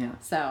soon. Yeah.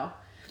 So,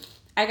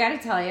 I gotta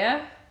tell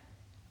you,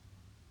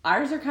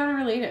 ours are kind of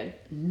related.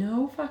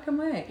 No fucking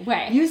way.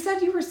 Way. You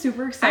said you were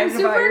super I'm excited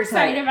about super your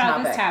excited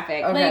about this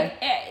topic. Okay. Like,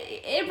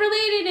 it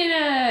related in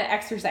a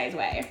exercise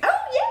way.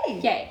 Oh, yay.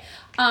 Yay.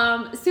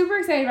 Super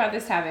excited about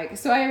this topic.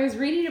 So I was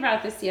reading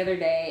about this the other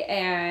day,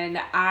 and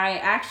I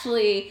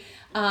actually,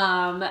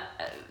 what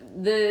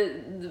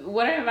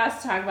I'm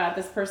about to talk about,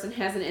 this person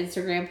has an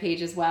Instagram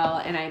page as well,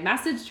 and I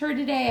messaged her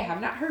today. I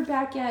have not heard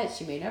back yet.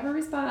 She may never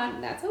respond,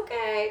 and that's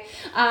okay.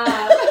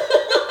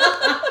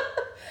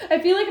 I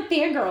feel like a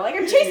fangirl, like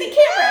I'm chasing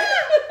Cameron.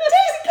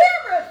 Chasing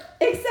Cameron!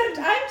 Except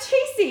I'm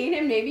chasing,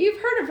 and maybe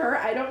you've heard of her,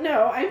 I don't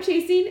know, I'm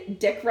chasing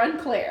Dick Run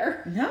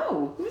Claire.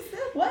 No. Who's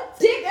that? What?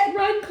 Dick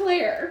Run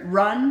Claire.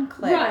 Run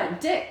Claire. Run,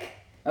 Dick.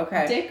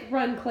 Okay. Dick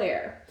Run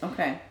Claire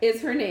Okay.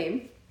 is her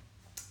name.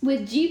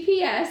 With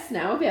GPS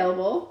now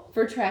available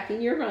for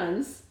tracking your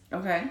runs,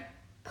 Okay.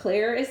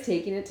 Claire is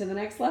taking it to the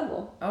next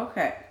level.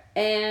 Okay.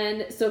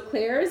 And so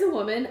Claire is a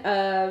woman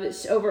of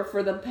over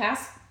for the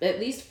past at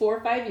least 4 or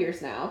 5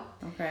 years now.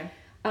 Okay.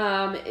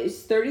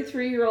 Is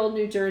 33-year-old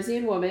New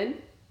Jerseyan woman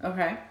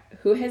Okay.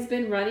 who has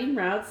been running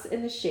routes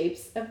in the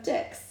shapes of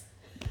dicks.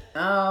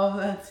 Oh,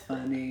 that's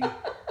funny.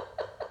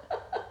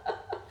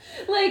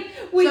 Like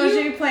when So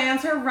you she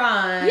plans her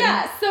run.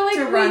 yeah, so like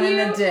to when run you,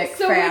 in a dick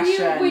so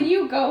fashion. when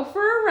you go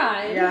for a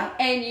run Yeah.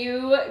 and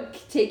you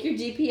take your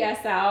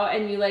GPS out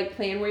and you like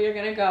plan where you're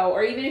gonna go,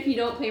 or even if you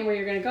don't plan where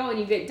you're gonna go and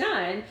you get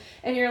done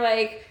and you're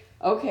like,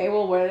 okay,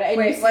 well where did I? And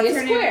Wait, you see what's a her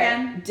name square.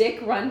 again? Dick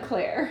Run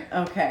Claire.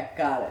 Okay,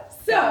 got it.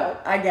 So- Got it.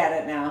 I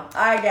get it now.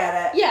 I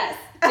get it. Yes,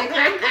 Dick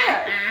Run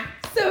Claire.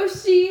 So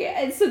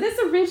this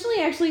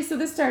originally actually, so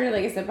this started,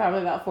 like I said,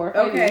 probably about 4 or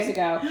 5 Okay. years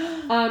ago.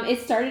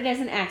 It started as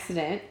an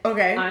accident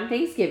Okay. on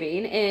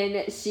Thanksgiving,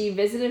 and she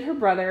visited her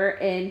brother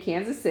in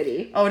Kansas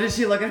City. Oh, did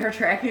she look at her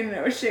tracking and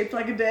it was shaped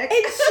like a dick?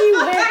 And she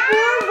went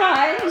for a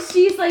run.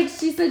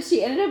 She said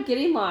she ended up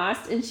getting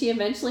lost, and she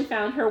eventually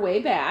found her way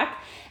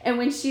back. And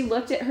when she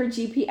looked at her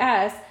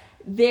GPS,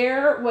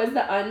 there was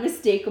the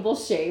unmistakable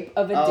shape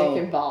of a dick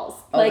and balls.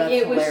 Oh, Like that's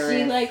it was,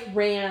 hilarious. she like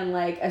ran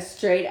like a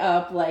straight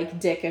up like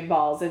dick and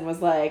balls, and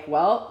was like,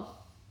 well,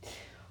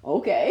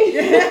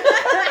 okay.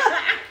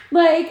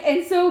 Like,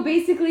 and so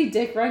basically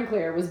Dick Run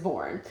Claire was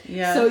born.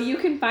 Yes. So you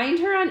can find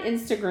her on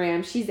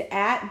Instagram. She's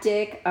at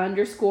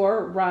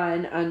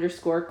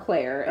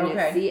Dick_Run_Claire, and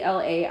Okay. it's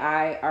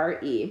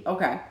CLAIRE.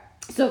 Okay.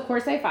 So of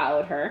course I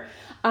followed her.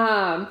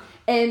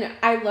 And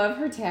I love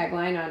her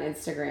tagline on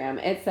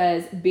Instagram. It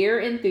says, beer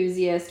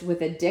enthusiast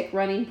with a dick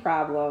running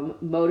problem,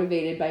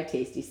 motivated by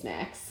tasty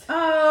snacks.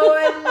 Oh,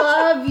 I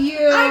love you.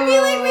 I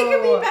feel like we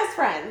could be best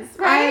friends,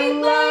 right? I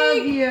love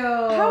Like, you.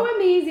 how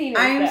amazing is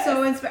I am this?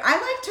 so inspired. I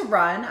like to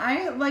run.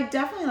 I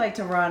definitely like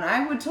to run.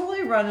 I would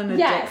totally run in a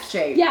Yes, dick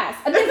shape. yes.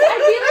 I feel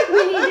like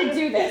we need to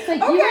do this. Like,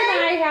 you Okay.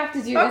 and I have to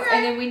do this, Okay.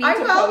 and then we need I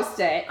to will. post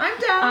it. I'm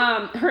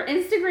down. Her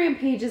Instagram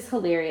page is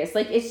hilarious.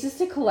 Like, it's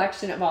just a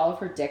collection of all of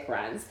her dick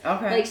runs.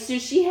 Okay. Like, so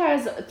she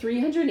has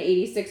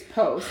 386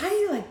 posts. How do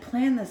you like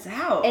plan this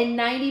out? And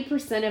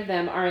 90% of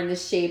them are in the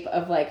shape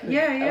of like her,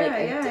 Yeah, yeah,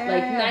 like, yeah,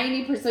 like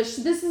yeah.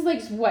 90%. This is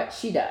like what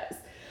she does.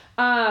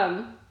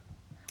 Well,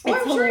 It's I'm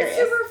sure it's hilarious.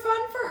 super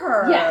fun for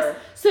her. Yes.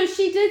 So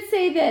she did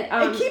say that.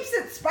 It keeps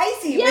it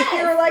spicy yes,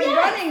 with your like yes,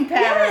 running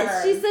pattern.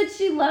 Yes. She said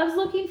she loves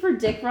looking for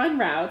dick run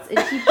routes, and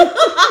she.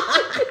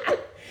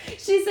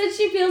 She said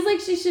she feels like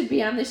she should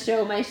be on the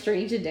show My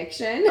Strange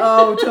Addiction.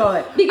 Oh,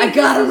 totally. Because I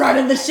gotta this is- run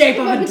in the shape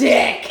of a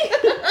dick.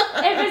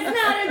 If it's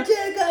not a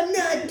dick, I'm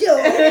not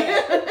doing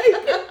it.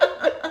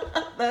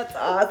 That's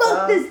awesome.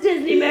 Fuck this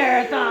Disney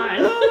marathon.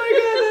 Oh my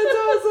god, that's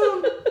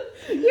awesome.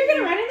 You're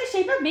gonna run in the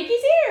shape of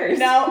Mickey's ears.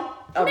 No.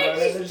 I'm Mickey's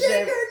running in the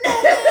shape. dick or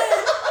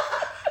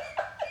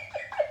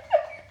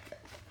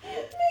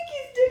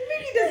Mickey's dick.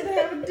 Mickey doesn't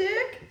have a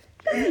dick.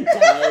 He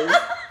does.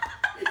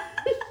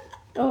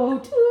 Oh,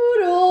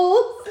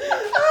 Toodles.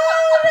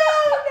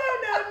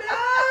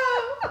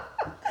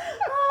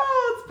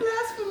 Oh, it's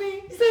blasphemy.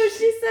 So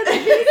she said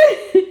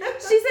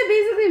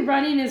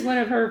running is one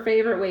of her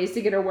favorite ways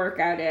to get her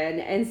workout in.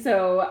 And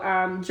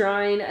so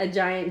drawing a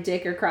giant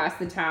dick across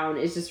the town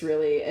is just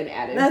really an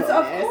added bonus.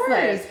 Of course.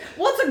 Like,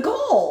 well, it's a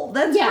goal.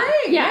 That's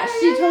great. Yeah,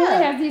 she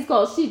totally has these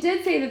goals. She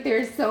did say that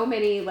there's so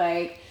many,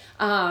 like,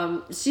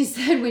 she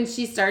said when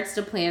she starts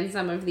to plan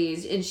some of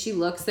these and she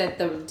looks at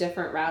the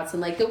different routes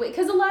and like the way,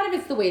 because a lot of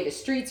it's the way the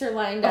streets are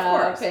lined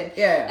up and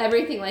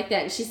everything like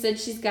that. And she said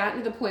she's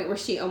gotten to the point where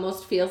she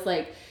almost feels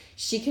like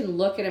she can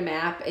look at a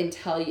map and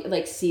tell you,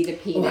 like, see the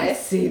penis. Oh, I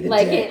see the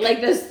like dick. It,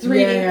 like those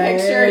 3D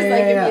pictures,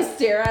 if you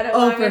stare at it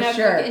long for enough.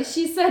 sure. And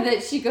she said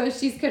that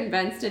she's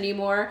convinced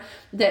anymore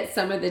that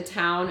some of the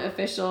town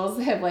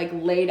officials have, like,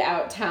 laid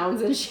out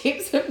towns in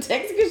shapes of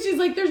dicks because she's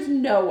like, there's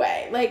no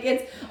way. Like,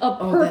 it's a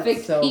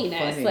perfect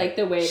penis, funny. Like,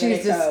 the way that it goes.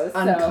 She's just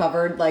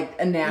uncovered, like,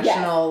 a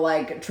national,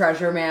 like,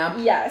 treasure map.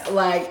 Yes.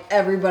 Like,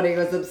 everybody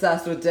was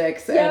obsessed with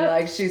dicks and,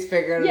 like, she's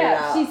figured it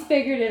out. Yeah, she's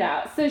figured it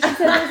out. So she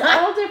said there's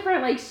all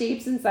different, like,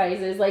 shapes and sizes.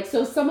 Like,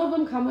 so some of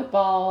them come with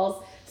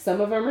balls. Some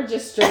of them are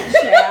just straight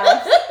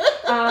shafts.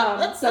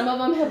 Some of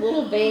them have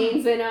little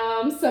veins in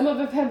them. Some of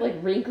them have, like,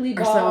 wrinkly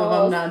balls. Or some of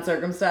them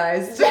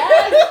non-circumcised.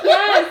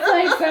 Yes.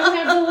 Like, some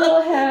have the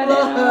little head in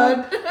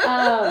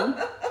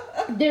them.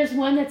 There's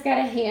one that's got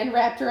a hand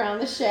wrapped around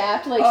the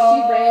shaft. Like,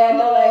 she ran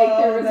to,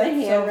 like, there was a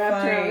hand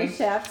wrapped around the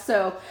shaft.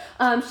 So,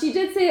 she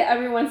did say that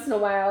every once in a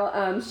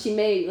while, she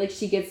may, like,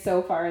 she gets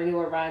so far into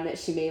a run that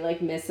she may,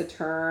 like, miss a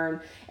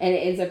turn and it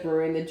ends up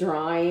ruining the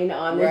drawing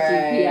on the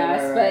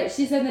GPS. Right. But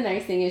she said the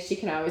nice thing is she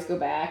can always go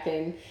back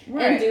and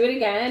do it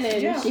again,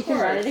 and she can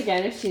run it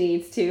again if she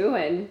needs to.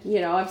 And,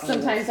 you know,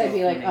 sometimes I'd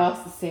be like, oh,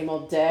 it's the same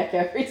old dick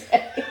every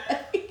day.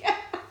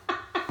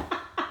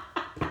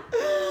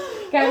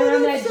 Gotta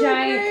run that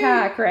giant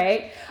cock,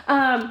 right?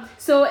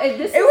 So it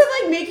would,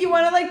 like, make you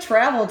want to, like,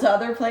 travel to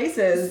other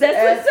places. That's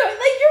what, so,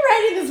 like, you're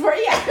writing this for,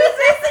 yeah, that's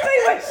basically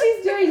what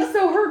she's doing.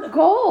 So her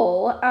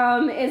goal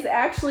is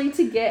actually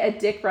to get a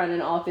dick run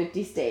in all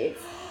 50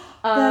 states.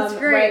 That's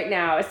great. Right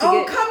now.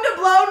 Come to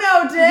Blow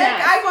No, Dick.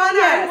 Yes. I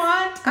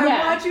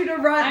want you to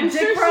run.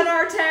 Run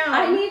our town.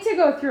 I need to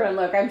go through and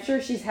look. I'm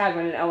sure she's had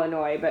one in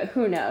Illinois, but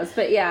who knows?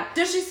 But yeah.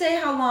 Does she say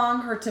how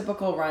long her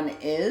typical run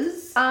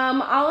is?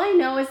 All I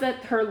know is that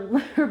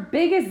her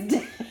biggest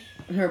dick.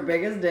 Her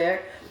biggest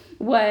dick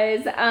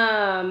was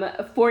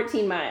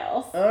 14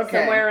 miles. Okay.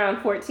 Somewhere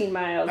around 14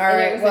 miles. All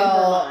right,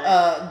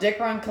 well, Dick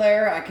Run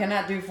Claire, I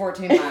cannot do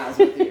 14 miles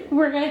with you.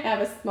 We're going to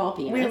have a small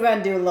penis. We're going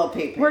to do a little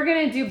pee-pee. We're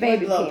going to do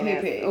baby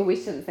penis. Pee-pee. Oh, we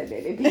shouldn't say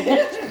baby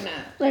penis.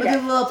 We'll do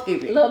a little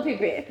pee-pee. Little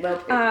pee-pee.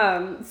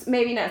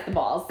 Maybe not the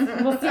balls.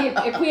 We'll see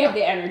if we have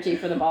the energy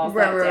for the balls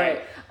that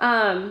day.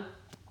 Right.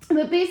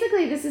 But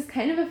basically, this is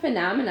kind of a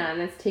phenomenon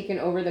that's taken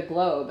over the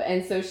globe.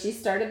 And so she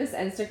started this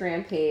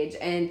Instagram page,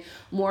 and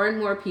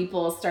more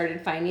people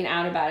started finding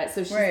out about it.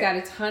 So she's got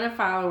a ton of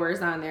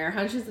followers on there,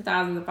 hundreds of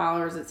thousands of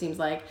followers, it seems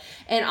like.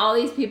 And all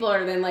these people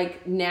are then,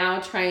 like, now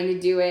trying to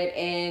do it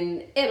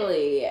in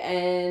Italy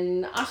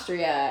and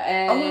Austria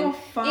and England,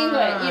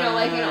 you know,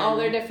 like in all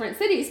their different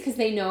cities because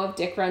they know of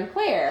Dick Run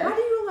Claire. How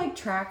do you, like,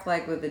 track,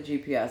 like, with the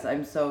GPS?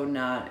 I'm so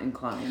not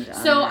inclined to.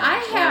 So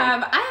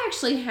I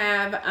actually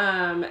have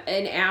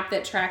an app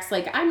that tracks,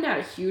 like, I'm not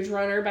a huge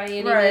runner by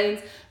any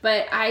means,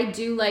 but I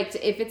do like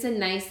to, if it's a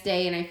nice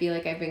day and I feel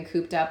like I've been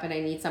cooped up and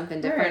I need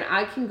something different,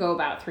 I can go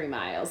about 3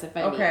 miles if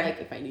I need, like,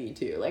 if I need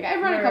to. Like,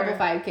 I've run a couple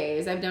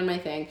 5Ks, I've done my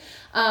thing.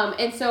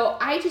 And so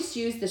I just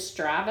use the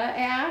Strava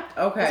app.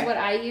 Is what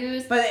I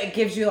use. But it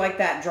gives you, like,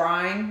 that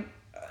drawing,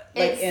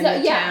 like, in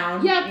the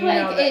town.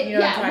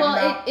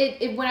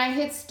 When I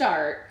hit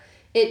start,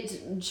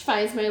 it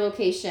finds my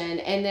location,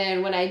 and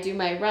then when I do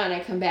my run, I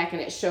come back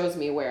and it shows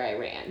me where I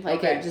ran.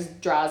 Like, it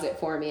just draws it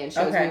for me and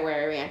shows me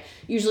where I ran.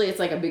 Usually it's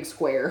like a big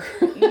square.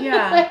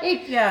 Not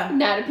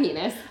a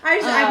penis.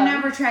 I've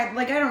never tracked,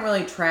 like, I don't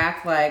really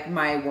track, like,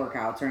 my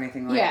workouts or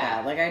anything like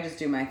that. Like, I just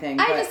do my thing.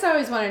 I just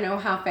always want to know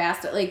how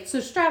fast so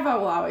Strava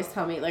will always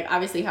tell me, like,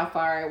 obviously how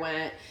far I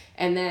went,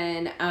 and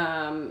then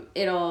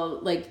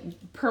it'll, like,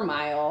 per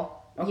mile.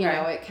 You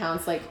know, it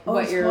counts, like,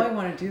 what your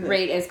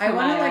rate is per mile.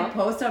 I want to, like,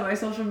 post on my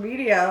social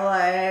media,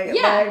 like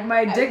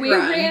my dick run. We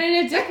ran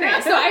in a dick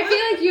run. So I feel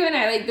like you and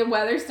I, like, the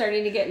weather's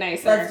starting to get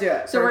nicer. Let's do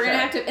it. So we're going to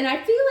have to, and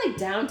I feel like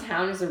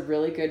downtown is a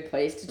really good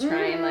place to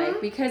try and,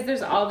 like, because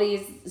there's all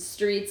these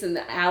streets and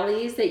the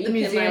alleys that you can,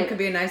 like. The museum could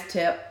be a nice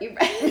tip.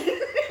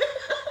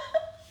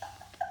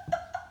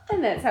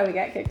 And that's how we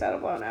got kicked out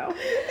of Bono.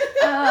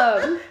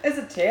 It's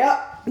a tip.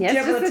 Yes,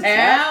 tip of the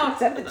town.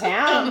 Tip of the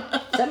town.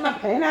 Tip of my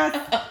penis.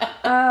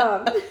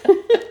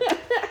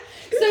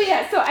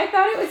 So I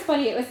thought it was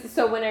funny.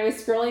 So when I was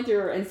scrolling through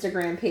her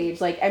Instagram page,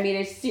 like, I mean,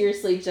 it's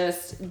seriously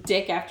just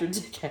dick after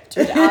dick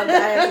after dick. I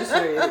have to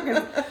show you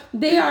because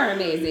they are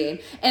amazing.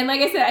 And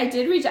like I said,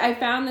 I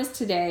found this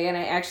today, and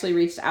I actually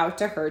reached out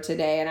to her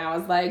today, and I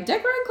was like,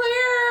 Dick Run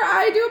Claire,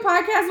 I do a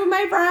podcast with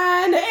my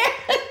friend.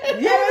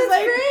 And I was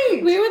like,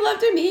 great. We would love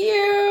to meet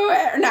you.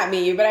 Or not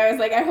meet you, but I was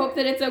like, I hope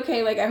that it's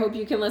okay. Like, I hope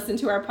you can listen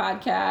to our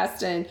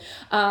podcast. And,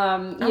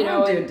 you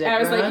know, and I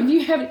was like, if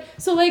you haven't,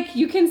 so, like,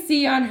 you can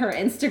see on her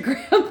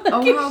Instagram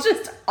Like, it's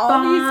just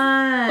all these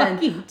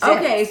fucking dicks.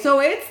 Okay, so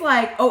it's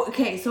like, so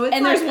it's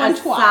And like there's one a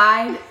twat.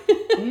 side.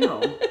 Ew.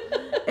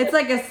 It's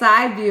like a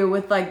side view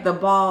with like the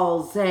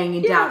balls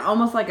hanging down,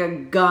 almost like a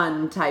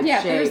gun type Yeah,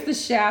 shape. there's the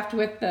shaft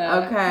with the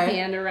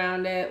band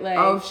around it. Like,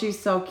 Oh, she's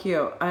so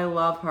cute. I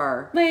love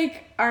her.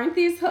 like, aren't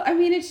these? I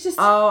mean, it's just.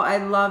 Oh, I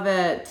love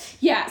it.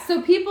 Yeah,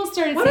 so people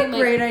started What a saying,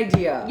 great like,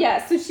 idea.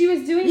 yeah, so she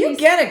was doing You these.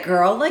 get it,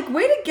 girl. Like,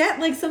 way to get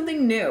like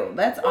something new.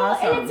 That's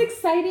awesome. And it's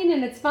exciting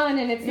and it's fun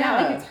and it's not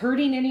like it's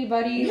hurting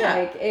anybody. Yeah.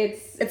 Like,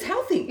 It's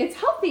healthy. it's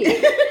healthy.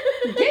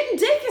 Getting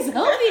dick is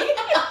healthy.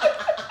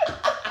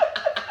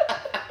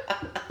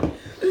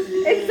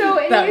 And so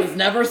that anyways, was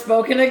never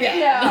spoken again.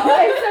 no.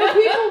 And so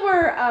people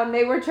were,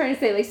 they were trying to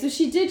say, like, so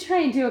she did try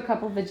and do a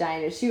couple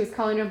vaginas. She was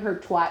calling them her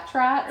twat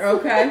trots.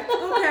 Okay.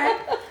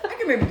 I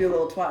can maybe do a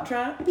little twat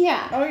trot.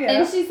 Yeah. Oh, yeah.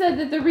 And she said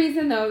that the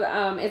reason, though,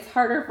 it's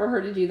harder for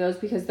her to do those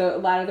because a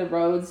lot of the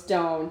roads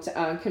don't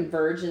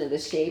converge into the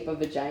shape of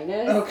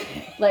vaginas.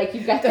 Okay. Like,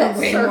 you've got They're that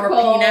way circle.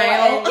 more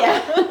penile. And,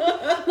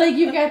 yeah. Like,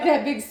 you've got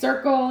that big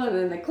circle and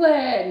then the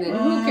clit, and then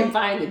who can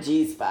find the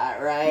G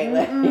spot, right?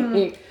 Like,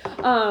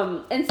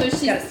 and so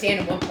she Gotta stand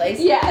in one place.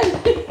 Yeah.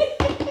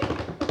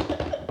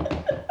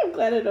 I'm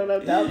glad I don't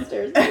have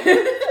downstairs.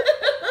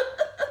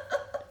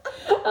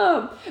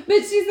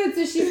 But she said,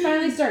 so she's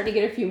finally starting to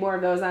get a few more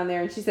of those on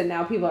there, and she said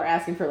now people are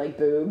asking for like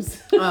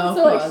boobs. Oh,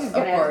 so like she's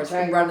gonna of have course. to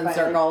try and Run in find,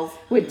 circles.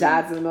 like, with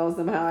dots in the middle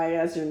somehow. I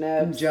guess your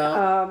nubs.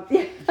 Jump.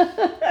 Yeah.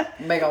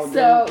 Big old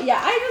So yeah,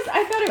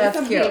 I thought it was That's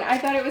something. cute. I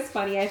thought it was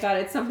funny. I thought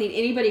it's something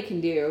anybody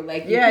can do.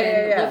 Like you Yeah, can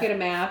yeah, yeah. look at a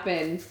map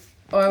and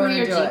Oh, I put want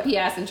your to do it.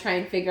 GPS and try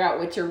and figure out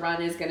what your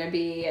run is gonna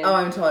be. And Oh,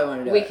 I totally want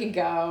to do we it. can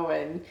go,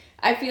 and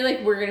I feel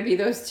like we're gonna be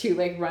those two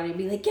like running,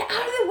 be like, get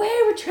out of the way,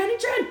 we're trying to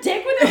draw a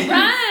dick with a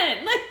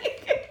run.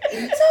 Like, So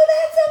that's a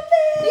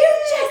thing. you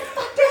just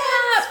fucked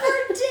up for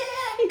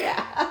dick.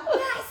 Yeah.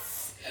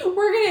 Yes.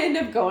 We're gonna end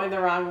up going the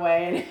wrong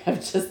way and have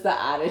just the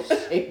oddest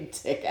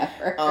shaped dick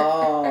ever.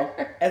 Oh,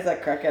 it's a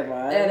crooked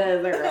one. It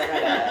is a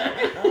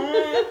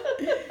crooked.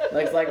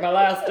 Looks like my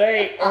last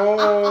date.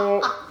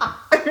 Oh.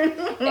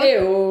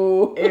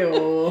 Ew.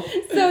 Ew.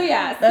 So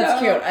yeah, That's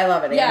cute. I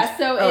love it. Yeah, Ange.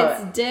 so I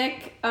love it's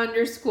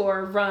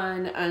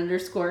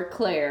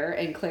Dick_run_Claire,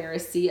 and Claire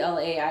is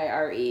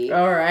CLAIRE.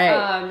 All right.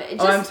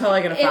 I'm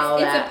totally gonna follow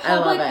that. It's a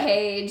public I love it.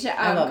 page.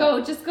 I love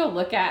Go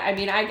look at. I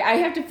mean, I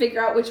have to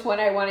figure out which one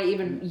I want to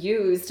even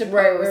use to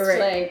post, Right.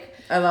 like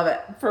I love it.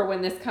 for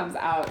when this comes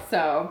out.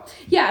 So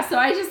yeah, so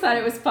I just thought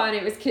it was fun.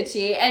 It was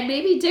kitschy, and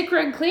maybe Dick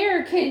Run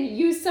Claire can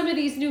use some of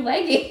these new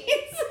leggings.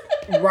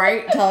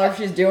 Right? Tell her if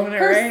she's doing it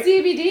Her right.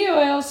 CBD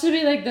oil should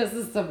be like, this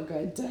is some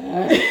good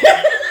dick.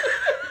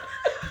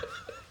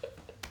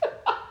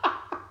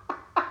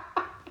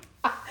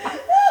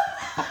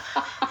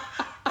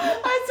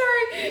 I'm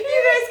sorry. You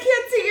guys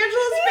can't see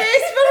Angela's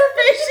face, but her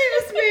face she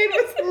just made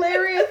was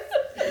hilarious.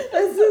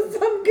 This is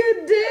some good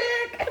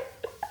dick.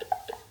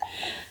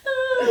 Oh,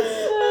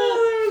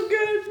 that was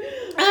good.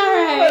 All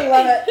right. I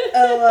love it. I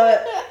love it.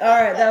 All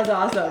right, that was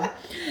awesome.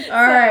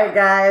 All right,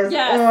 guys.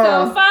 Yeah,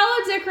 Oh. so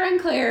follow Dick Run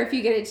Claire if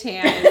you get a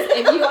chance.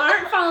 If you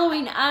aren't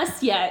following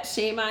us yet,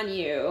 shame on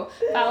you.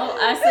 Follow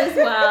us as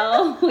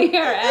well. We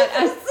are at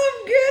This is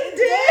some good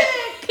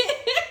dick.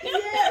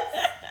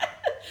 Yes.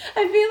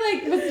 I feel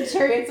like with the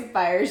Chariots of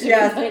Fire, she was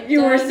Yes, like,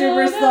 you were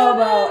super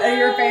slow-mo, and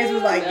your face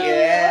was like,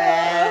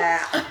 yeah.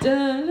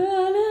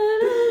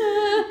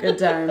 Good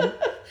time.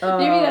 Oh.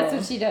 Maybe that's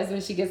what she does when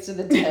she gets to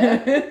the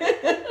tip.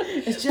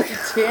 It's just a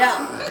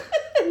tip.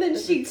 And then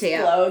she Tip.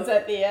 explodes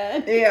at the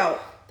end. Ew.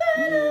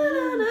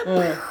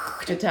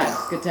 Good times.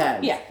 Good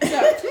times. Yeah.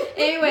 So,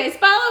 anyways,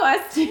 follow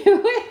us too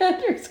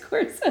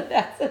 _, so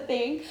that's a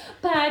thing,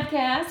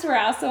 podcast. We're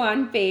also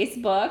on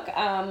Facebook,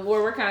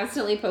 where we're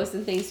constantly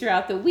posting things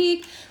throughout the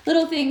week,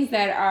 little things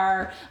that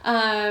are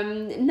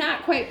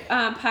not quite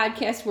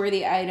podcast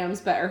worthy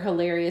items, but are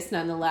hilarious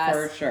nonetheless.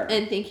 For sure.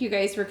 And thank you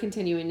guys for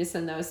continuing to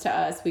send those to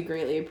us. We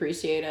greatly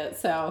appreciate it.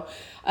 So,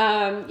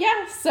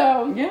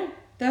 yeah.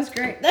 That's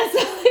great. That's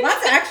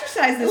Lots of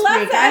exercise this Lots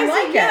week. of I exercise,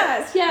 like it.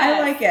 yes, yes. I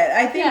like it.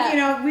 I think,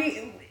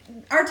 Yeah.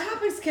 our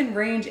topics can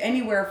range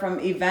anywhere from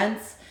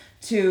events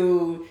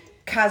to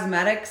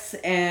cosmetics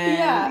and,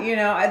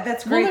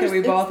 that's great that we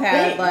it's both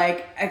had big.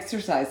 like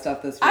exercise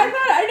stuff this week. I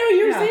know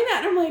you were Yeah. saying that,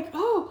 and I'm like,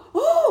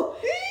 oh,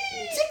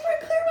 Dick Run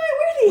Claire might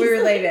wear these. We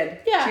related.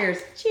 Yeah. Cheers.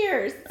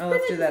 Cheers. Oh,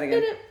 let's do that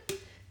again.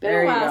 Been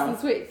There a you while go.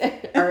 since we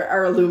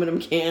our aluminum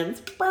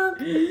cans.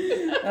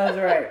 That's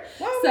right.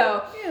 Well,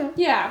 So yeah.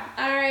 yeah.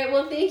 All right.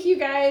 Well, thank you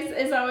guys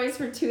as always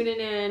for tuning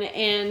in,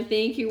 and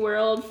thank you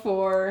world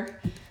for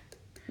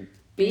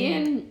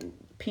being.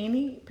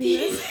 Penis?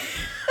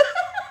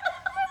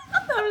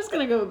 I'm just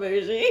gonna go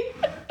bougie.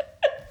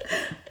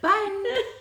 Bye.